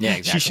cares? Yeah,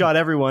 exactly. She shot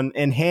everyone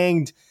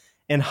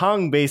and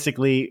hung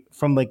basically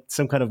from like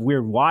some kind of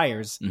weird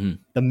wires.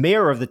 The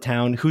mayor of the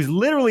town, who's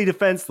literally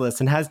defenseless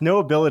and has no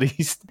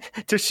abilities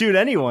to shoot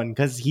anyone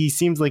because he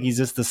seems like he's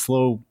just a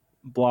slow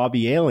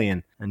blobby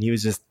alien, and he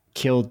was just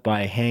killed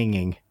by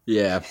hanging.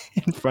 Yeah,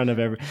 in front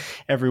of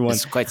everyone.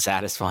 It's quite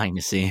satisfying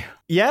to see.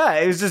 Yeah,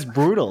 it was just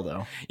brutal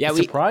though. Yeah, it's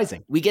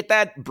surprising. We get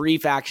that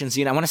brief action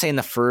scene. I want to say in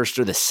the first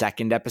or the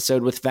second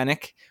episode with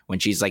Fennec when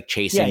she's like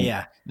chasing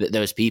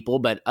those people.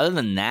 But other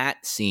than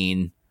that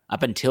scene,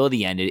 up until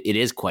the end, it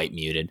is quite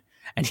muted.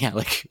 And yeah,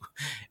 like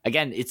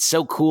again, it's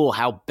so cool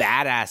how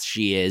badass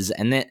she is.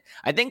 And that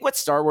I think what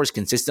Star Wars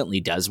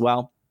consistently does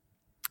well,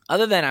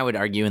 other than I would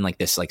argue in like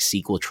this like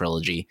sequel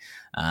trilogy,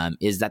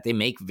 is that they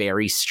make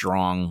very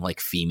strong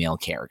like female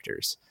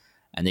characters,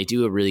 and they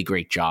do a really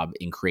great job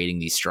in creating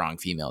these strong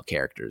female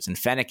characters. And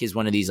Fennec is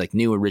one of these like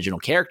new original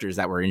characters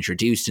that were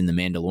introduced in The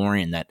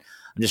Mandalorian that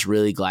I'm just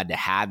really glad to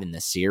have in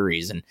this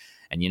series. And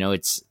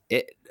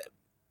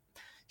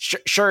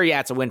sure, yeah,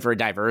 it's a win for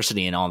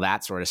diversity and all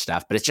that sort of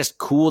stuff, but it's just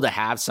cool to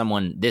have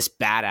someone this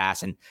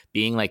badass and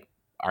being like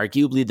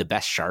arguably the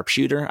best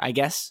sharpshooter, I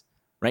guess,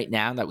 right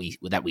now that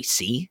we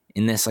see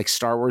in this like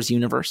Star Wars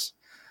universe.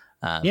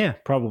 Yeah,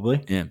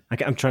 probably. Yeah,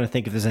 I'm trying to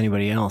think if there's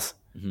anybody else.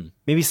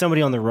 Maybe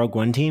somebody on the Rogue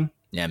One team.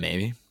 Yeah,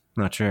 maybe.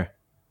 Not sure.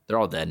 They're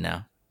all dead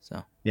now.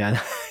 So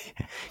yeah,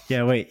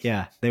 yeah. Wait,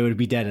 yeah, they would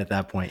be dead at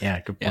that point. Yeah,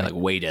 good point. Yeah, like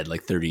way dead,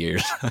 like 30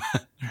 years,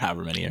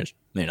 however many years.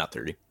 Maybe not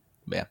 30,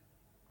 but yeah,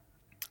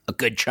 a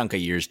good chunk of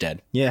years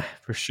dead. Yeah,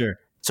 for sure.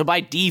 So by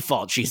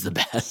default, she's the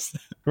best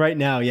right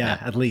now. Yeah,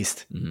 at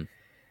least.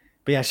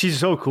 But yeah, she's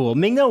so cool.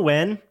 Ming-Na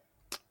Wen.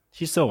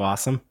 She's so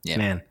awesome,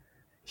 man.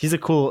 She's a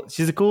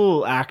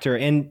cool actor,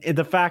 and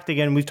the fact,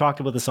 again, we've talked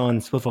about this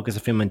on Split Focus, a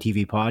Film and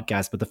TV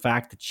podcast, but the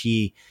fact that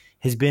she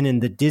has been in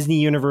the Disney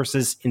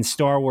universes, in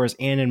Star Wars,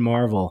 and in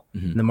Marvel,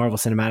 in the Marvel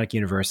Cinematic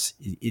Universe,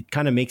 it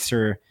kind of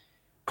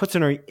puts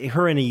her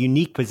in a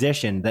unique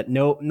position that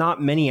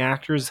not many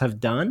actors have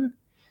done.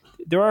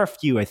 There are a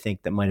few, I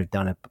think, that might have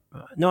done it.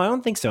 No, I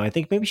don't think so. I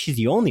think maybe she's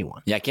the only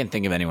one. Yeah, I can't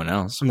think of anyone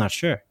else. I'm not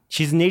sure.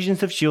 She's in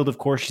Agents of S.H.I.E.L.D., of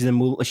course.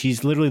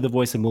 She's literally the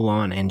voice of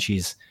Mulan, and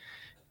she's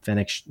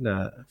Fennec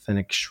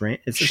Strand.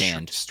 Is it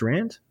Shand.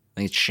 Strand? I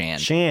think it's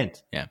Shand.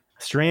 Shand. Yeah.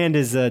 Strand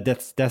is a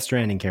Death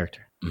Stranding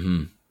character.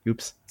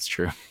 Oops. It's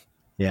true.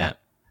 Yeah.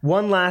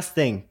 One last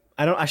thing.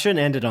 I shouldn't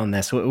end it on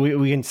this.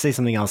 We can say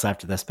something else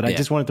after this, but I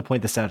just wanted to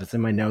point this out. It's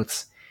in my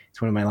notes.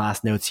 It's one of my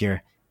last notes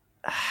here.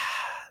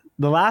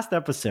 The last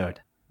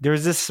episode,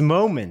 there's this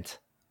moment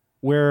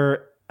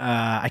where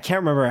I can't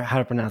remember how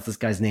to pronounce this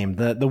guy's name.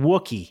 The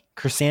Wookiee,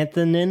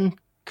 Chrysanthemum?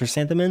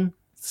 Chrysanthemum?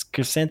 Is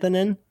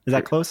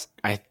that close?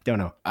 I don't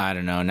know. I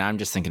don't know. Now I'm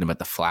just thinking about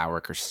the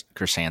flower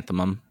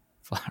chrysanthemum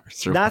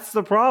flowers. That's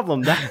the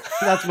problem.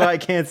 That's why I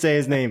can't say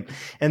his name.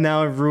 And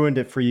now I've ruined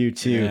it for you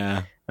too.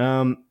 Yeah.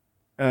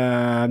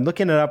 I'm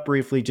looking it up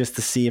briefly just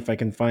to see if I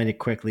can find it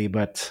quickly,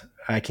 but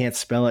I can't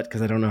spell it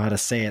because I don't know how to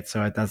say it.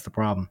 So that's the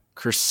problem.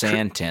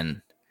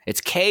 Chrysanthemum.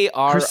 It's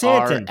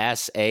Krrsantan.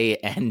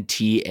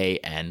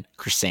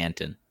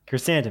 Chrysanthemum.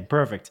 Chrysanthemum.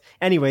 Perfect.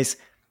 Anyways,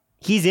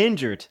 he's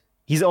injured.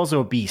 He's also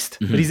a beast,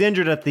 but he's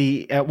injured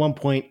at one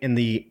point in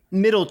the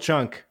middle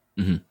chunk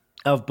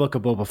of Book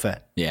of Boba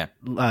Fett. Yeah.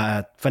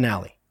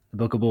 Finale. The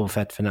Book of Boba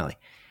Fett finale.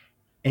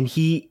 And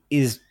he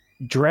is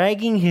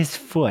dragging his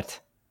foot,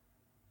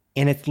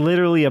 and it's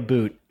literally a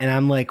boot. And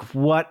I'm like,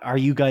 what are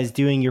you guys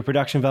doing? Your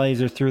production values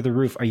are through the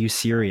roof. Are you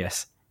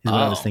serious? is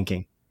what I was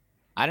thinking.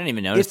 I didn't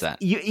even notice that.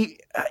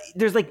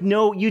 There's like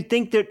you'd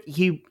think that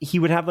he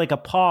would have like a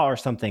paw or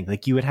something.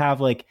 Like you would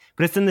have like,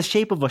 but it's in the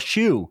shape of a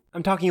shoe.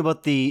 I'm talking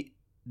about the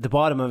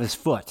bottom of his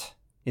foot.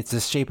 It's the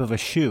shape of a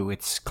shoe.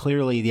 It's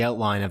clearly the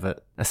outline of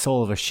a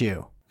sole of a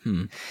shoe.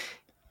 And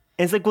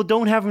it's like, well,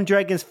 don't have him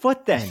drag his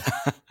foot then.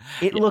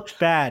 It looked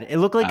bad. It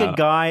looked like a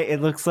guy.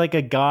 It looks like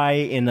a guy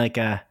in like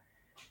a,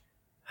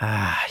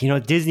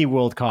 Disney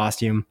World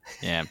costume.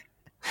 Yeah.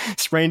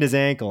 Sprained his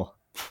ankle.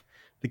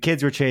 The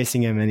kids were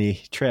chasing him and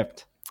he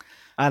tripped.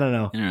 I don't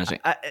know. Interesting.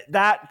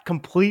 That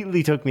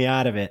completely took me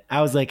out of it.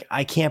 I was like,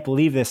 I can't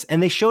believe this.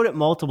 And they showed it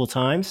multiple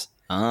times.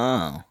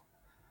 Oh.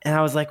 And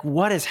I was like,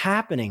 what is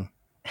happening?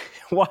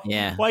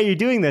 Why are you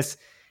doing this?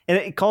 And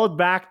it called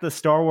back the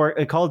Star Wars.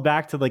 It called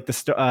back to like the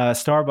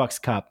Starbucks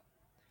cup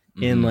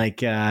in like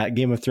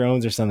Game of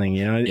Thrones or something.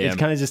 It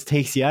kind of just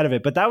takes you out of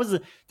it. But that was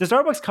the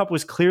Starbucks cup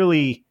was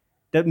clearly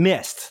that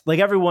missed. Like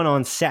everyone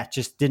on set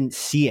just didn't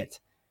see it.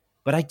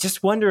 But I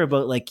just wonder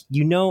about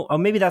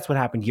maybe that's what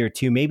happened here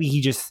too. Maybe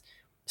he just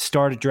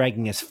started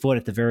dragging his foot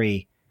at the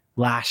very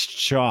last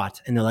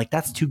shot, and they're like,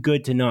 "That's too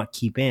good to not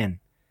keep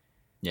in."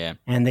 Yeah,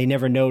 and they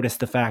never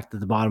noticed the fact that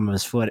the bottom of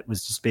his foot it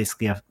was just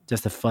basically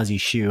just a fuzzy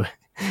shoe.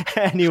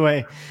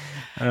 Anyway,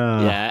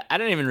 I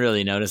didn't even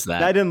really notice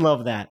that. I didn't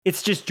love that.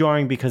 It's just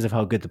jarring because of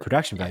how good the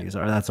production values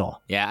are. That's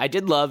all. Yeah, I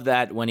did love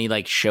that when he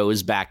like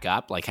shows back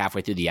up, like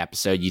halfway through the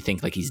episode, you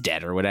think like he's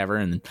dead or whatever,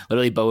 and then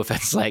literally Boba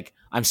Fett's like,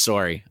 "I'm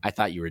sorry, I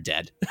thought you were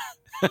dead."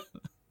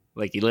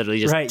 Like he literally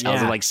just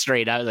tells him like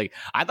straight out, like,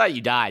 "I thought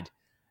you died,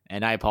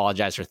 and I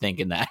apologize for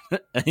thinking that."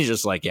 And he's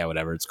just like, "Yeah,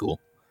 whatever, it's cool."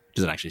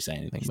 Doesn't actually say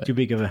anything. He's too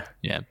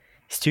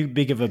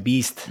big of a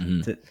beast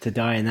to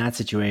die in that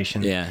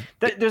situation. Yeah.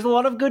 There's a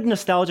lot of good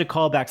nostalgia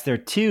callbacks there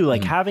too,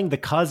 like having the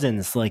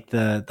cousins, like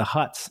the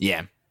Hutts,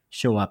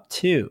 show up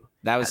too.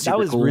 That was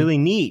cool. Really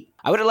neat.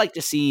 I would have liked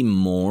to see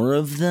more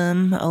of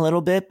them a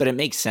little bit, but it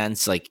makes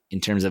sense, like in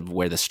terms of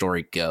where the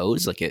story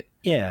goes, like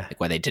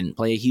why they didn't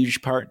play a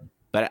huge part.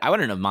 But I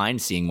wouldn't have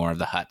mind seeing more of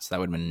the Hutts. That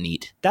would have been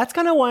neat. That's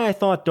kind of why I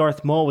thought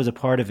Darth Maul was a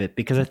part of it,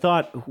 because I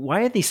thought,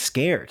 why are they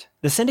scared?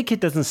 The Syndicate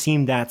doesn't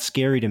seem that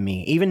scary to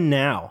me, even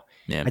now.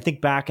 Yeah. I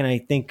think back and I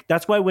think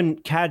that's why when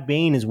Cad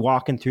Bane is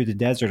walking through the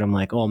desert, I'm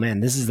like, oh man,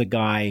 this is the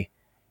guy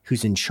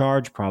who's in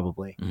charge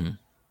probably.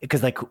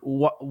 Because like,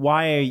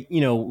 why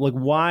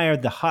are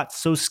the Hutts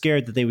so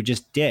scared that they would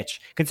just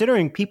ditch?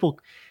 Considering people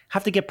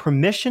have to get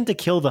permission to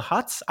kill the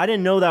Hutts. I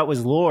didn't know that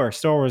was lore,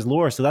 Star Wars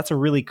lore. So that's a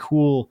really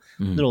cool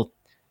little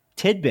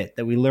tidbit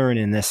that we learn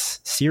in this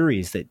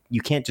series, that you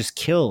can't just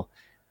kill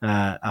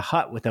a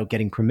Hutt without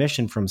getting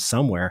permission from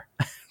somewhere,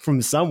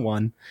 from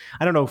someone.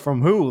 I don't know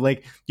from who.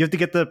 Like you have to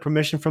get the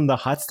permission from the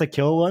Hutts to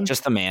kill one.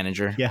 Just the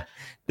manager. Yeah,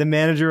 the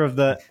manager of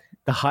the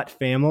Hutt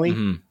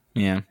family.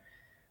 Yeah,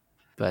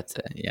 but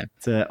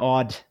it's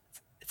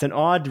an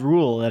odd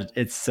rule that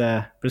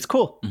but it's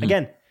cool.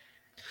 Again,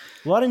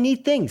 a lot of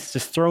neat things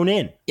just thrown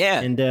in. Yeah,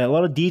 and a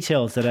lot of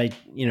details that I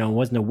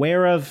wasn't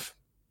aware of.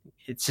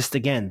 It's just,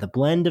 again, the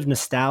blend of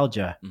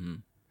nostalgia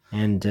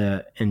and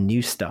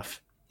new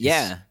stuff.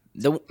 Yeah.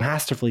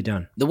 Masterfully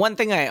done. The one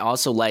thing I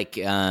also like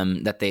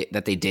that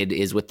they did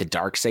is with the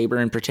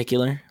Darksaber in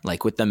particular,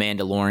 like with the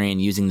Mandalorian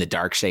using the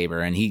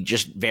Darksaber, and he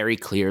just very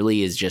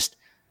clearly is just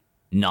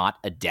not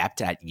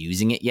adept at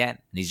using it yet,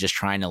 and he's just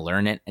trying to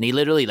learn it, and he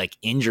literally like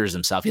injures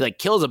himself. He like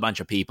kills a bunch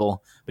of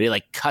people, but he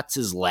like cuts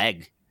his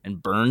leg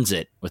and burns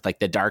it with like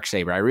the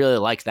Darksaber. I really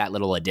like that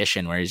little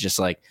addition where he's just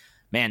like,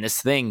 man,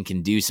 this thing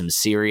can do some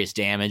serious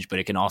damage, but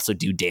it can also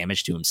do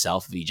damage to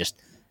himself if he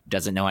just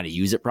doesn't know how to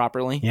use it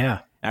properly. Yeah.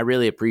 I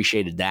really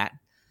appreciated that.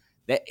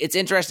 It's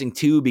interesting,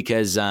 too,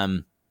 because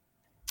the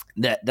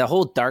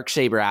whole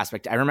Darksaber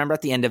aspect, I remember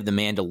at the end of The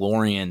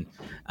Mandalorian,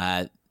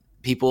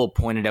 people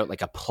pointed out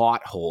like a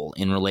plot hole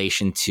in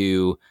relation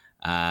to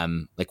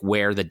like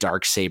where the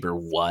Darksaber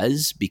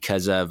was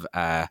because of...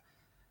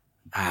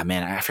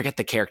 I forget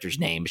the character's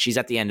name, but she's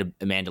at the end of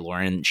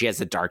Mandalorian. She has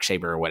the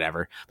Darksaber or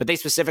whatever. But they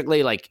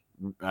specifically like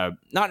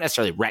not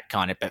necessarily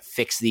retcon it, but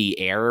fix the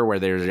error where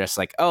they're just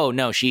like, oh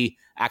no, she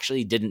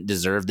actually didn't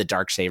deserve the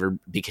Darksaber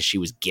because she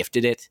was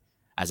gifted it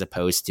as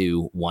opposed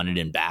to won it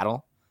in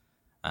battle.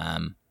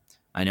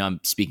 I know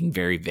I'm speaking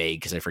very vague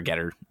because I forget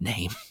her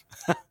name,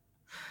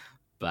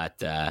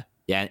 but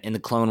in the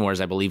Clone Wars,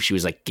 I believe she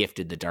was like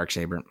gifted the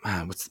Darksaber.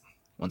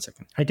 One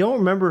second. I don't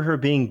remember her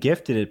being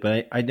gifted it,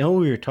 but I know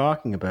who you're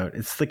talking about.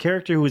 It's the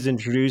character who was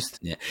introduced.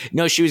 Yeah.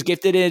 No, she was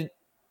gifted it.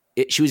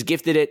 She was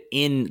gifted it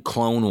in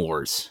Clone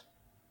Wars,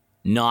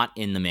 not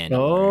in The Mandalorian.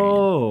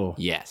 Oh.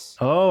 Yes.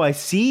 Oh, I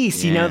see.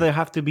 See, now they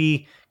have to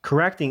be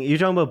correcting. You're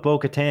talking about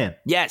Bo-Katan.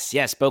 Yes,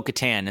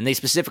 Bo-Katan. And they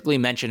specifically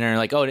mentioned her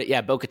like, oh,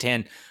 yeah,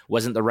 Bo-Katan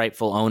wasn't the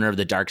rightful owner of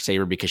the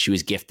Darksaber because she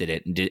was gifted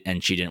it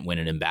and she didn't win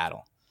it in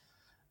battle.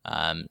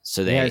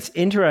 It's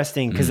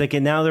interesting because like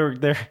now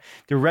they're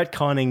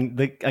retconning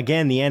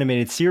the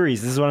animated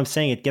series. This is what I'm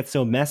saying. It gets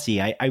so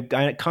messy. I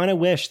kind of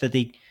wish that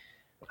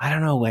I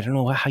don't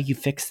know how you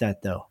fix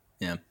that though.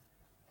 Yeah.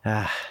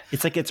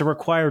 It's like it's a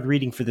required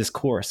reading for this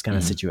course kind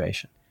of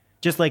situation.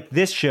 Just like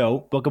this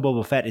show, Book of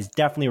Boba Fett is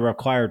definitely a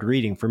required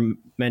reading for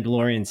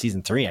Mandalorian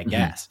season 3, I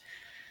guess.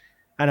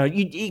 I know.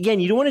 Again,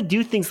 you don't want to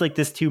do things like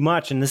this too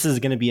much, and this is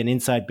going to be an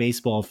inside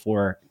baseball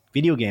for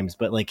video games,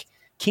 but like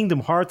Kingdom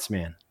Hearts,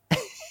 man,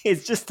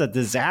 it's just a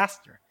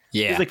disaster.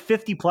 Yeah. There's like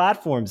 50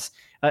 platforms,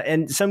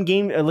 and some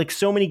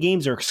so many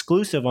games are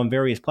exclusive on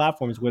various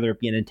platforms, whether it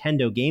be a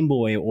Nintendo Game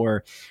Boy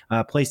or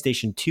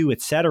PlayStation 2,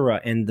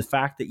 etc. And the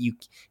fact that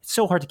it's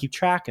so hard to keep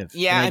track of.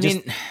 Yeah, I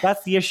mean,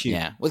 that's the issue.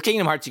 Yeah, with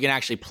Kingdom Hearts, you can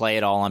actually play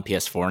it all on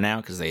PS4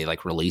 now because they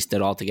like released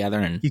it all together,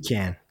 and you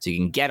can. So you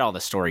can get all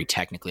the story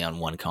technically on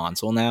one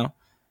console now.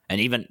 And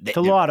even it's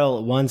a lot all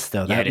at once,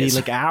 though. That'd be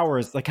like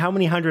hours. Like how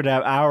many 100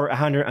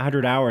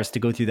 hours to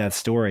go through that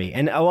story?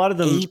 And a lot of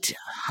them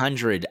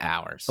 800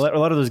 hours. A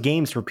lot of those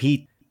games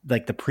repeat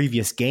like the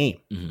previous game,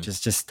 which is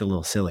just a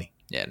little silly.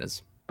 Yeah, it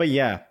is. But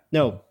yeah,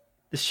 no,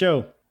 this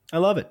show, I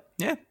love it.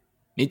 Yeah,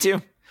 me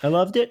too. I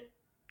loved it,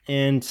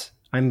 and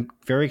I'm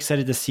very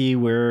excited to see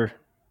where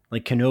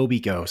like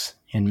Kenobi goes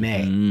in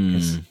May.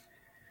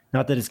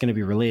 Not that it's going to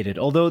be related,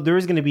 although there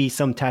is going to be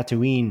some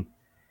Tatooine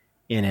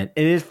in it.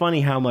 It is funny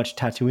how much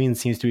Tatooine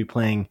seems to be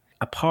playing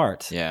a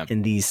part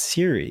in these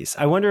series.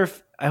 I wonder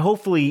if,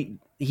 hopefully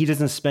he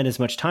doesn't spend as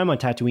much time on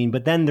Tatooine,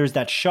 but then there's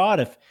that shot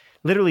of,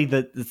 literally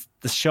the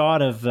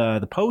shot of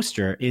the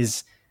poster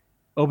is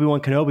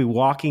Obi-Wan Kenobi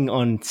walking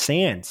on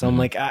sand. So I'm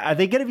like, are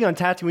they going to be on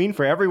Tatooine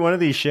for every one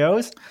of these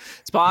shows?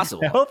 It's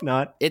possible. I hope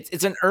not.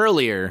 It's an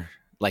earlier,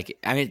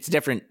 it's a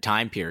different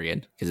time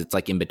period because it's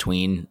like in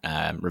between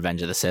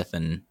Revenge of the Sith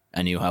and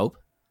A New Hope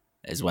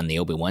is when the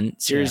Obi-Wan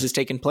series is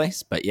taking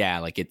place. But yeah,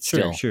 like it's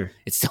still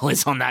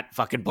is on that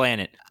fucking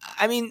planet.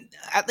 I mean,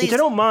 at least I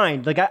don't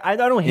mind. Like I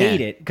don't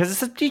hate it because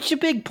it's a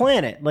big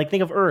planet. Like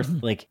think of Earth.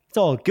 Like it's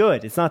all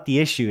good. It's not the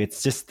issue.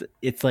 It's just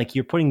like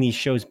you're putting these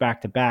shows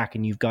back to back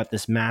and you've got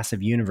this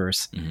massive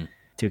universe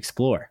to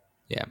explore.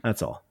 Yeah,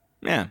 that's all.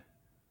 Yeah,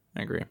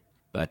 I agree.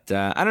 But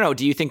I don't know.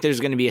 Do you think there's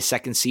going to be a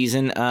second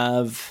season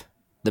of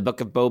the Book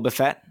of Boba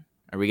Fett?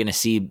 Are we going to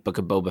see Book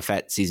of Boba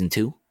Fett season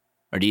 2?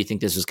 Or do you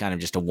think this was kind of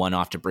just a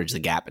one-off to bridge the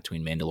gap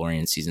between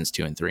Mandalorian seasons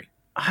 2 and 3?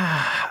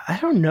 I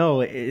don't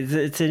know.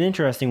 It's an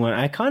interesting one.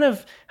 I kind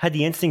of had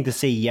the instinct to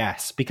say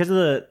yes because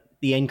of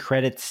the end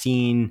credits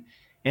scene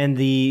and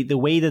the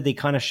way that they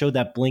kind of showed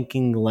that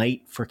blinking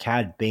light for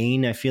Cad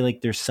Bane. I feel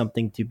like there's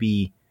something to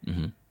be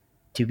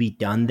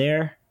done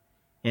there,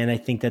 and I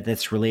think that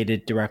that's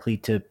related directly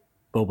to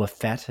Boba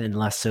Fett and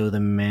less so the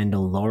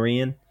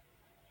Mandalorian.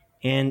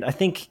 And I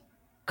think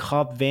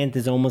Cobb Vanth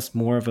is almost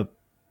more of a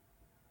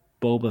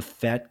Boba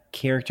Fett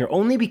character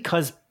only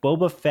because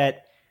Boba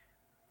Fett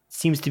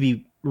seems to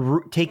be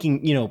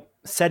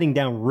setting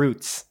down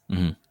roots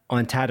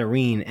on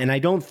Tatooine, and I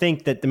don't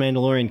think that the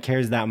Mandalorian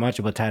cares that much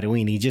about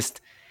Tatooine.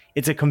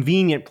 It's a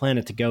convenient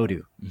planet to go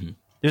to.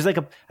 There's I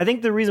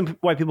think the reason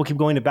why people keep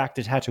going back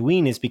to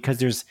Tatooine is because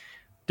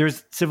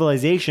there's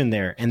civilization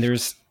there, and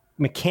there's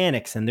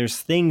mechanics, and there's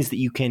things that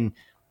you can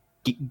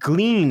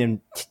glean and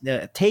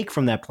take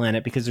from that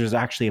planet because there's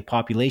actually a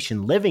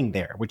population living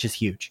there, which is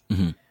huge.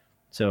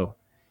 So,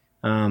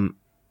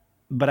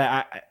 but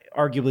I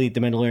arguably the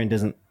Mandalorian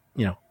doesn't,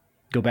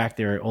 go back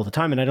there all the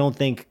time. And I don't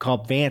think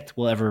Cobb Vanth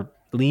will ever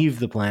leave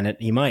the planet.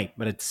 He might,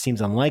 but it seems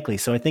unlikely.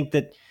 So I think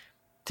that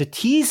to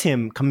tease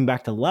him coming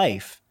back to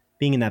life,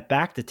 being in that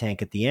Bacta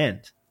tank at the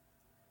end,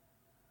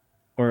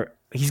 or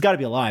he's got to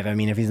be alive. I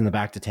mean, if he's in the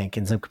Bacta tank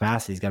in some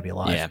capacity, he's got to be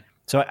alive. Yeah.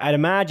 So I'd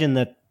imagine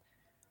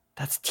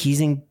that's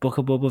teasing Book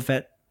of Boba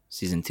Fett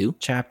season 2,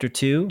 chapter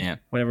 2,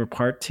 whatever,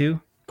 part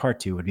 2. Part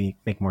 2 would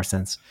make more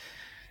sense.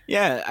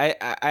 Yeah,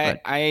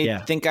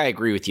 I think I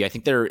agree with you. I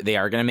think they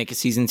are going to make a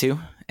season 2,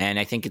 and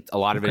I think a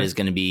lot of it is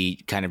going to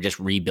be kind of just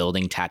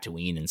rebuilding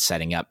Tatooine and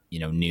setting up,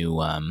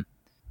 new,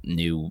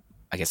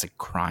 I guess, like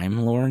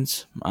crime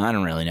lords. I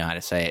don't really know how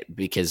to say it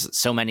because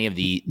so many of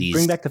these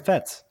bring back the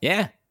Fets.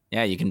 Yeah,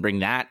 you can bring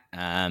that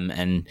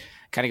and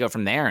kind of go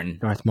from there. And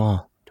Darth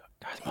Maul,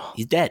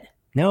 he's dead.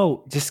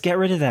 No, just get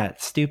rid of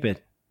that.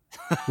 Stupid.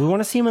 We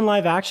want to see him in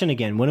live action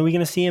again. When are we going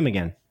to see him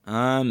again?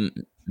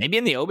 Maybe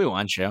in the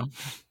Obi-Wan show.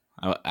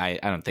 I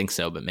don't think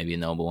so, but maybe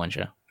in the Obi-Wan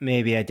show.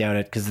 Maybe, I doubt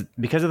it,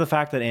 because of the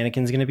fact that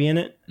Anakin's going to be in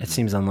it, it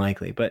seems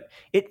unlikely. But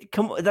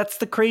that's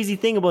the crazy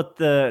thing about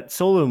the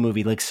Solo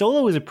movie. Like,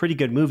 Solo was a pretty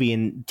good movie,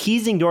 and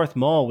teasing Darth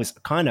Maul was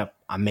kind of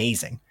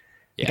amazing.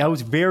 Yeah. Like, I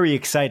was very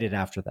excited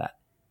after that.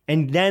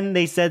 And then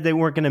they said they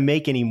weren't going to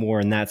make any more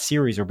in that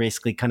series, or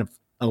basically kind of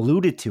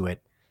alluded to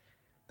it.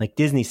 Like,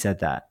 Disney said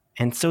that.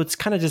 And so it's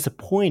kind of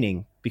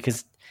disappointing,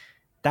 because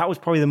that was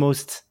probably the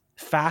most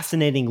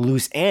fascinating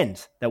loose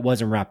end that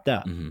wasn't wrapped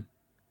up.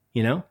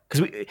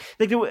 Because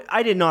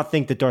I did not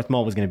think that Darth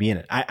Maul was going to be in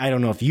it. I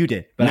don't know if you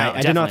did, but no,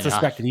 I did not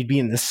suspect that he'd be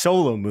in the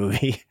Solo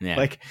movie,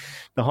 like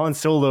the Han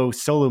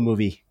Solo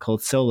movie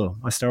called Solo,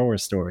 a Star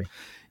Wars story.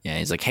 Yeah,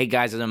 he's like, "Hey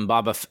guys, I'm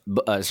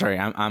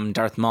I'm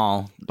Darth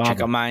Maul. Bob.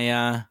 Check out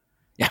my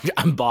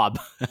I'm Bob.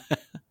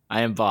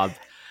 I am Bob,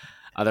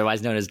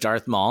 otherwise known as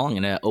Darth Maul. I'm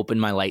gonna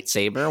open my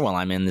lightsaber while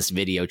I'm in this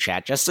video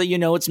chat, just so you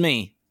know it's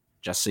me.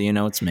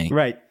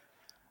 Right.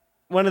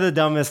 One of the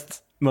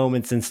dumbest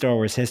moments in Star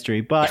Wars history,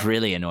 but it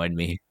really annoyed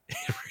me.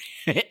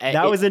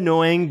 That was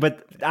annoying,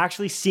 but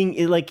actually seeing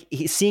it, like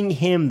seeing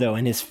him though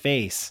in his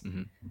face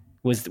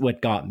was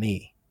what got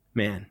me.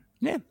 Man,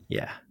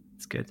 yeah,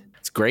 it's good.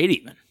 It's great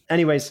even.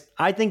 Anyways,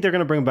 I think they're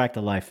gonna bring him back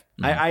to life.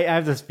 I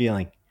have this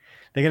feeling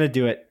they're gonna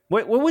do it.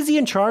 What was he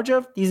in charge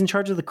of? He's in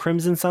charge of the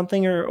Crimson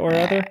something or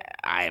other.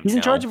 He's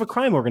in charge of a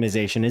crime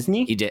organization, isn't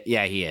he? He did.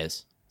 Yeah, he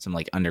is. Some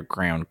like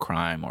underground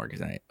crime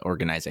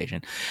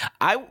organization.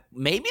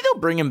 Maybe they'll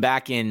bring him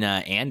back in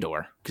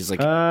Andor because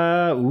like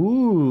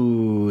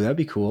ooh, that'd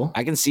be cool.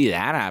 I can see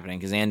that happening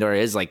because Andor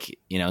is like,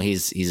 you know,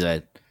 he's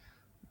a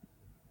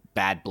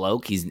bad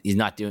bloke.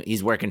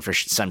 He's working for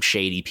some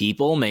shady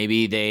people.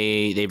 Maybe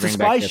they bring it's a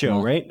spy back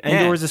show, right?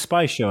 Andor is a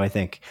spy show, I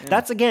think.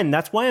 Yeah.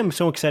 That's why I'm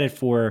so excited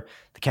for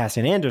the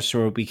Cassian Andor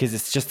show, because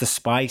it's just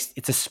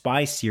it's a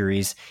spy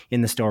series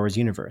in the Star Wars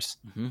universe.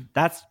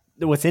 That's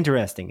what's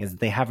interesting, is that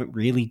they haven't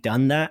really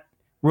done that.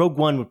 Rogue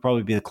One would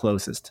probably be the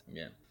closest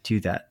to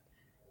that.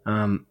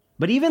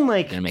 But even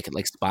like gonna make it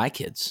like Spy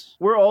Kids.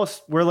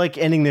 We're like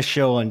ending this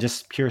show on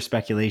just pure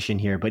speculation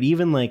here, but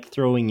even like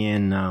throwing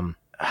in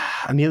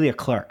Amelia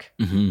Clark,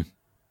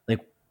 like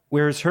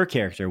where's her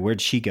character?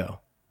 Where'd she go?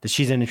 That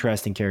she's an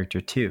interesting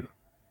character too,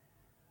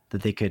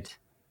 that they could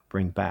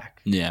bring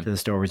back to the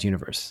Star Wars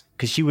universe,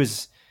 because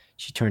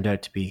she turned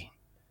out to be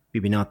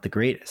maybe not the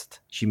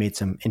greatest. She made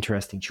some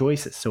interesting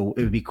choices. So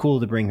it would be cool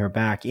to bring her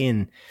back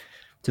in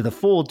to the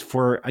fold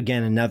for,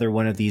 again, another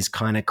one of these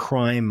kind of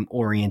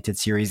crime-oriented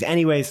series.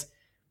 Anyways,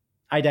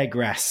 I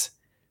digress.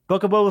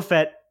 Book of Boba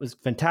Fett was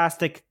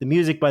fantastic. The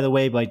music, by the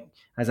way,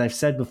 as I've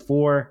said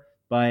before,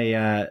 by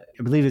I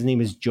believe his name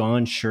is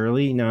John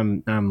Shirley. Now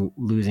I'm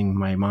losing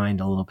my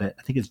mind a little bit.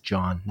 I think it's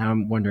John. Now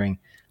I'm wondering,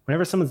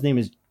 whenever someone's name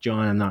is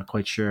John, I'm not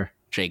quite sure.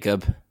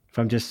 Jacob. If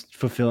I'm just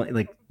fulfilling,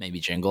 like... Maybe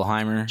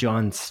Jingleheimer.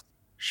 John's...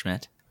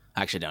 Schmidt?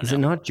 I actually don't know. Is it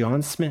not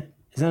John Smith?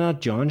 Is that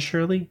not John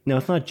Shirley? No,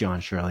 it's not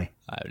John Shirley.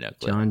 I have no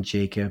clue. John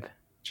Jacob.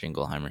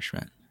 Jingleheimer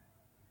Schmidt.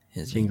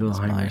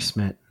 Jingleheimer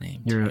Schmidt.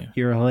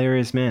 You're a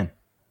hilarious man.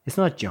 It's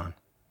not John.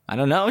 I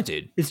don't know,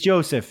 dude. It's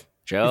Joseph.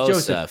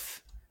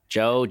 Joseph.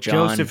 John.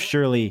 Joseph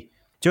Shirley.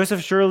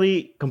 Joseph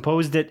Shirley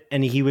composed it,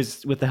 and he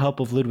was with the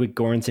help of Ludwig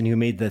Göransson, who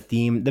made the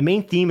theme. The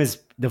main theme is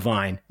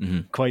divine,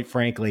 quite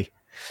frankly.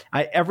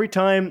 Every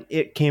time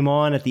it came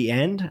on at the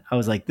end, I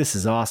was like, this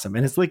is awesome.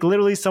 And it's like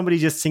literally somebody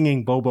just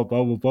singing Boba,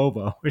 Boba,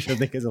 Boba, which I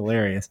think is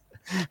hilarious.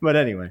 But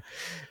anyway,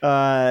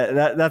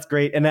 that's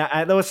great. And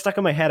that was stuck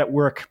in my head at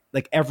work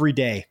like every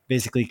day,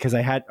 basically, because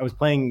I was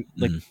playing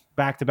like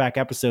back-to-back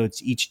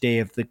episodes each day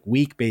of the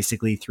week,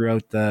 basically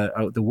throughout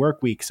the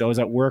work week. So I was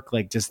at work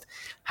like just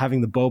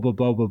having the Boba,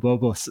 Boba,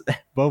 Boba,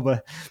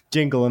 Boba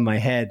jingle in my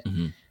head.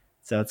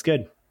 So it's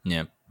good.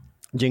 Yeah.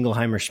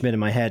 Jingleheimer Schmidt in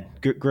my head.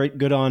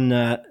 Good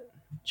on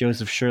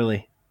Joseph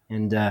Shirley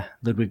and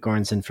Ludwig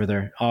Göransson for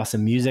their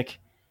awesome music.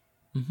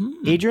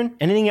 Adrian,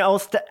 anything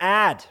else to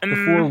add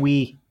before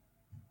we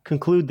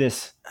conclude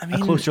this a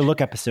closer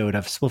look episode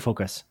of Split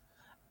Focus?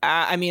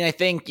 I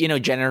think, you know,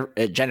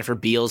 Jennifer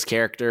Beals'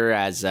 character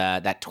as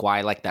that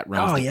Twi'lek that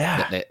runs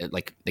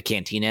like the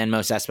cantina in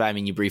Mos Espa. I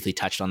mean, you briefly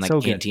touched on that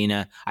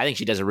cantina. Good. I think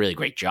she does a really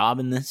great job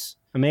in this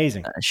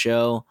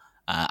show.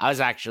 I was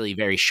actually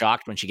very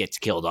shocked when she gets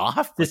killed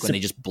off, like when they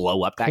just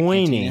blow up that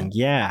cantina.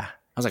 Yeah.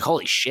 I was like,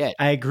 holy shit.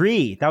 I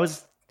agree. That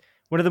was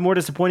one of the more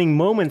disappointing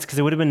moments, because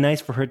it would have been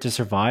nice for her to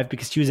survive,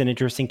 because she was an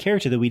interesting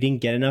character that we didn't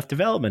get enough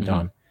development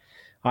on.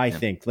 I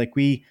think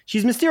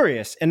she's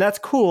mysterious, and that's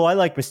cool. I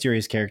like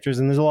mysterious characters,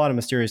 and there's a lot of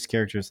mysterious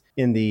characters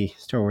in the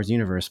Star Wars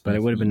universe, but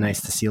it would have been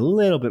nice to see a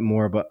little bit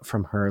more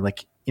from her,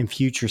 like in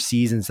future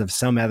seasons of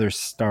some other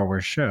Star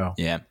Wars show.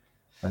 Yeah.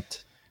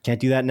 But can't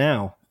do that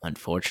now.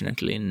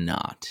 Unfortunately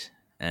not.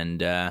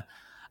 And,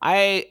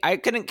 I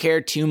couldn't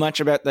care too much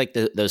about like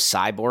those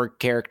cyborg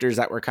characters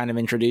that were kind of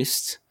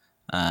introduced.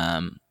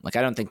 Like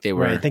I don't think they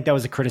were. Right, I think that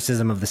was a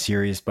criticism of the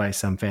series by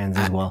some fans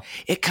as well.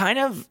 It kind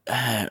of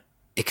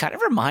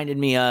reminded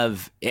me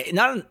of,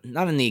 not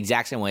in the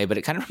exact same way, but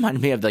it kind of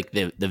reminded me of like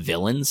the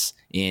villains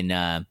in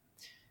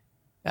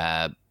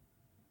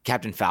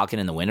Captain Falcon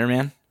and the Winter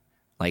Man.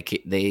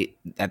 Like they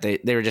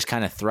were just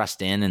kind of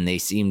thrust in, and they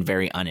seemed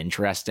very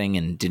uninteresting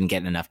and didn't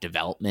get enough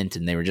development,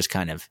 and they were just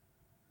kind of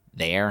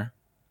there.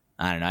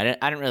 I don't know.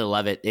 I didn't really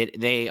love it.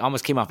 They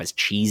almost came off as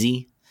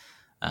cheesy,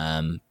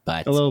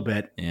 but a little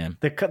bit. Yeah.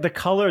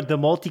 The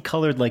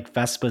multicolored like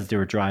Vespas they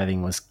were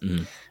driving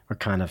were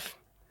kind of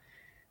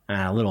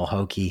a little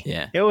hokey.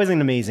 Yeah, it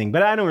wasn't amazing,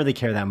 but I don't really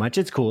care that much.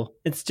 It's cool.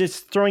 It's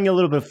just throwing a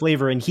little bit of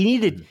flavor, and he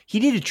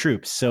needed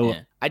troops. So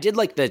I did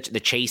like the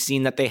chase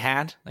scene that they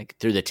had like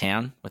through the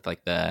town with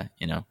like I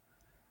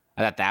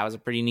thought that was a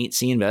pretty neat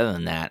scene. But other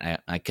than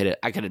that, I could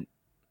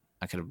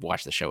have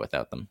watched the show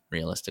without them,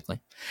 realistically.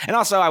 And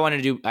also,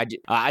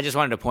 I just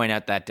wanted to point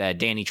out that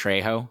Danny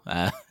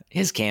Trejo,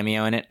 his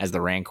cameo in it as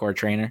the Rancor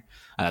trainer,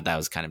 that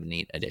was kind of a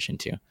neat addition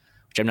too,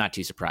 which I'm not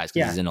too surprised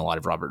because he's in a lot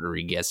of Robert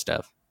Rodriguez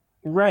stuff.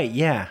 Right,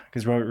 yeah,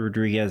 because Robert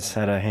Rodriguez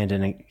had a hand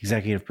in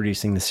executive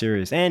producing the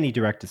series, and he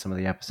directed some of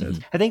the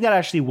episodes. I think that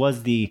actually was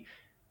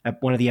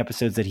one of the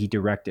episodes that he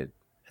directed.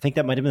 I think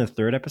that might have been the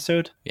third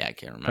episode. Yeah, I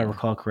can't remember. If I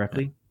recall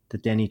correctly,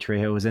 that Danny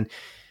Trejo was in.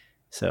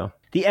 So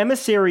the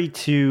emissary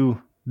to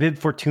Viv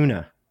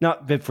Fortuna,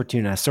 not Viv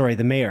Fortuna, sorry,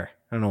 the mayor.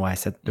 I don't know why I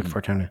said Viv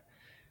Fortuna.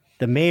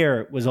 The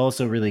mayor was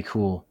also really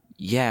cool.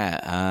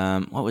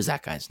 Yeah. What was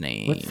that guy's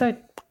name? What's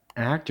that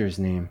actor's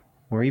name?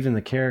 Or even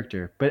the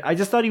character. But I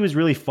just thought he was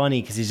really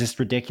funny because he's just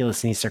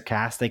ridiculous and he's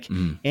sarcastic.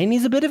 And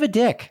he's a bit of a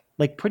dick.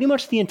 Like pretty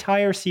much the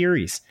entire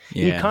series.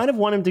 Yeah. You kind of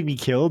want him to be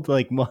killed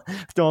like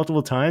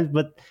multiple times,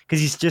 but because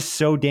he's just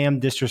so damn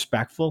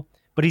disrespectful.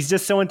 But he's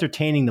just so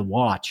entertaining to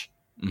watch.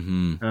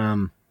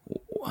 Mm-hmm.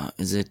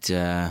 Is it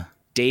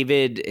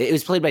David? It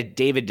was played by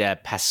David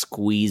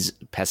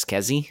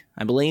Pasquesi,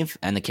 I believe.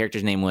 And the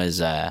character's name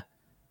was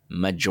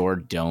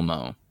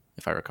Majordomo,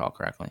 if I recall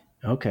correctly.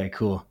 Okay,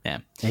 cool. Yeah.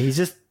 He's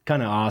just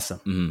kind of awesome.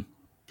 Mm-hmm.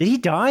 Did he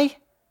die?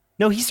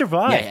 No, he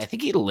survived. Yeah, I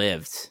think he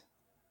lived,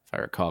 if I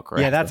recall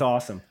correctly. Yeah, that's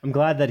awesome. I'm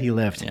glad that he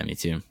lived. Yeah, me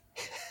too.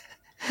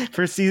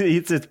 For season,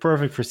 it's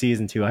perfect for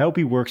season 2. I hope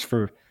he works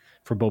for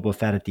Boba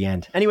Fett at the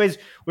end. Anyways,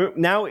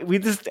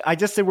 I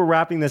just said we're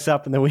wrapping this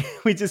up, and then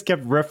we just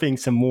kept riffing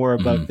some more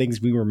about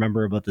things we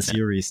remember about the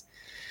series.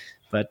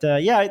 But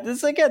this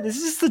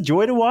is just a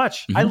joy to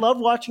watch. I love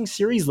watching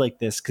series like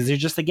this because they're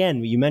just,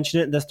 again, you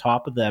mentioned it at the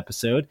top of the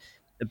episode,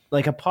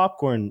 like a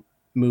popcorn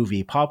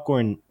movie,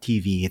 popcorn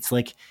TV. It's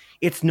like,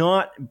 it's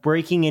not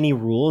breaking any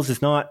rules.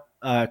 It's not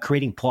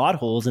creating plot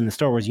holes in the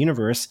Star Wars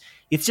universe.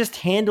 It's just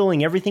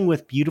handling everything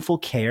with beautiful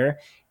care.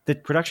 The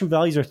production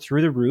values are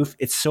through the roof.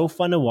 It's so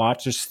fun to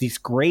watch. There's these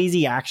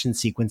crazy action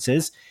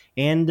sequences,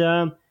 and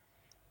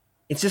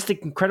it's just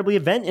incredibly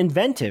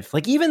inventive.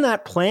 Like even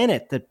that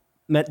planet that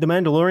the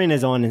Mandalorian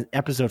is on in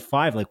episode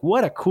 5, like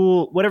what a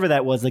cool, whatever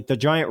that was, like the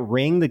giant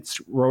ring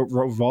that's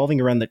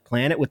revolving around the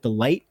planet with the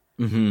light.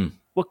 Mm-hmm.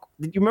 What,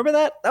 did you remember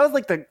that? That was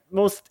like the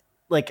most,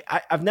 like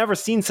I've never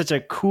seen such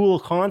a cool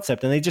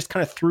concept, and they just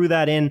kind of threw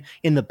that in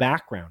the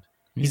background.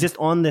 Mm-hmm. He's just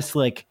on this,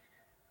 like,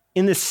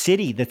 in the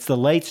city that's the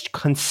lights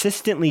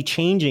consistently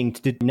changing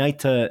to night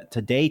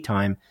to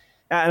daytime.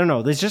 I don't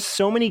know. There's just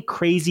so many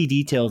crazy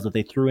details that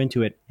they threw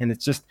into it. And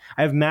it's just,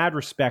 I have mad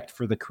respect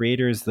for the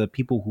creators, the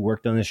people who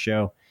worked on this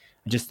show.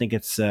 I just think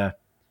it's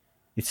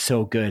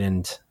so good.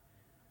 And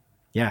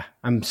yeah,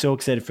 I'm so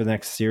excited for the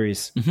next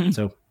series. Mm-hmm.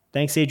 So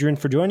thanks, Adrian,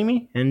 for joining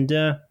me. And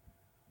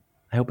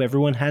I hope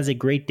everyone has a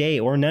great day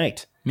or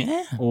night.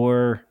 Yeah.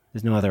 Or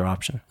there's no other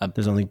option.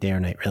 There's only day or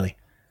night, really.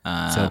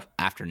 So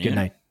afternoon. Good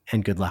night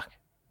and good luck.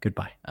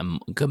 Goodbye.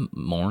 Good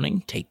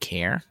morning. Take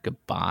care.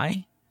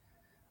 Goodbye.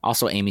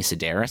 Also, Amy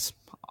Sedaris.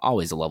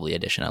 Always a lovely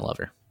addition. I love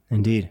her.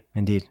 Indeed.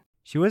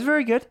 She was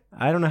very good.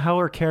 I don't know how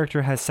her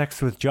character has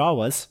sex with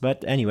Jawas,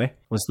 but anyway,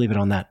 let's leave it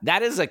on that.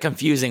 That is a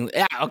confusing...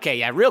 Yeah, okay,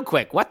 yeah, real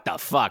quick. What the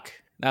fuck?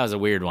 That was a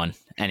weird one.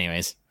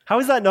 Anyways. How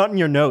is that not in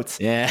your notes?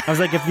 Yeah. I was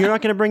like, if you're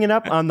not going to bring it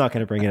up, I'm not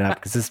going to bring it up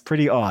because it's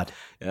pretty odd.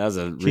 Yeah, that was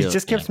a real... She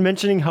just keeps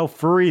mentioning how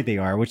furry they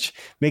are, which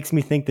makes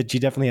me think that she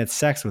definitely had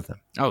sex with them.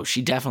 Oh,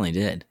 she definitely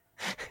did.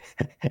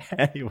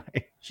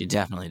 Anyway, she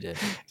definitely did.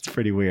 It's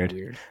pretty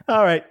weird.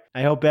 All right.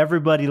 I hope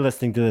everybody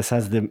listening to this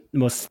has the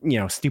most,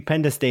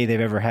 stupendous day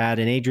they've ever had.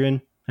 And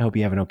Adrian, I hope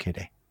you have an okay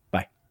day.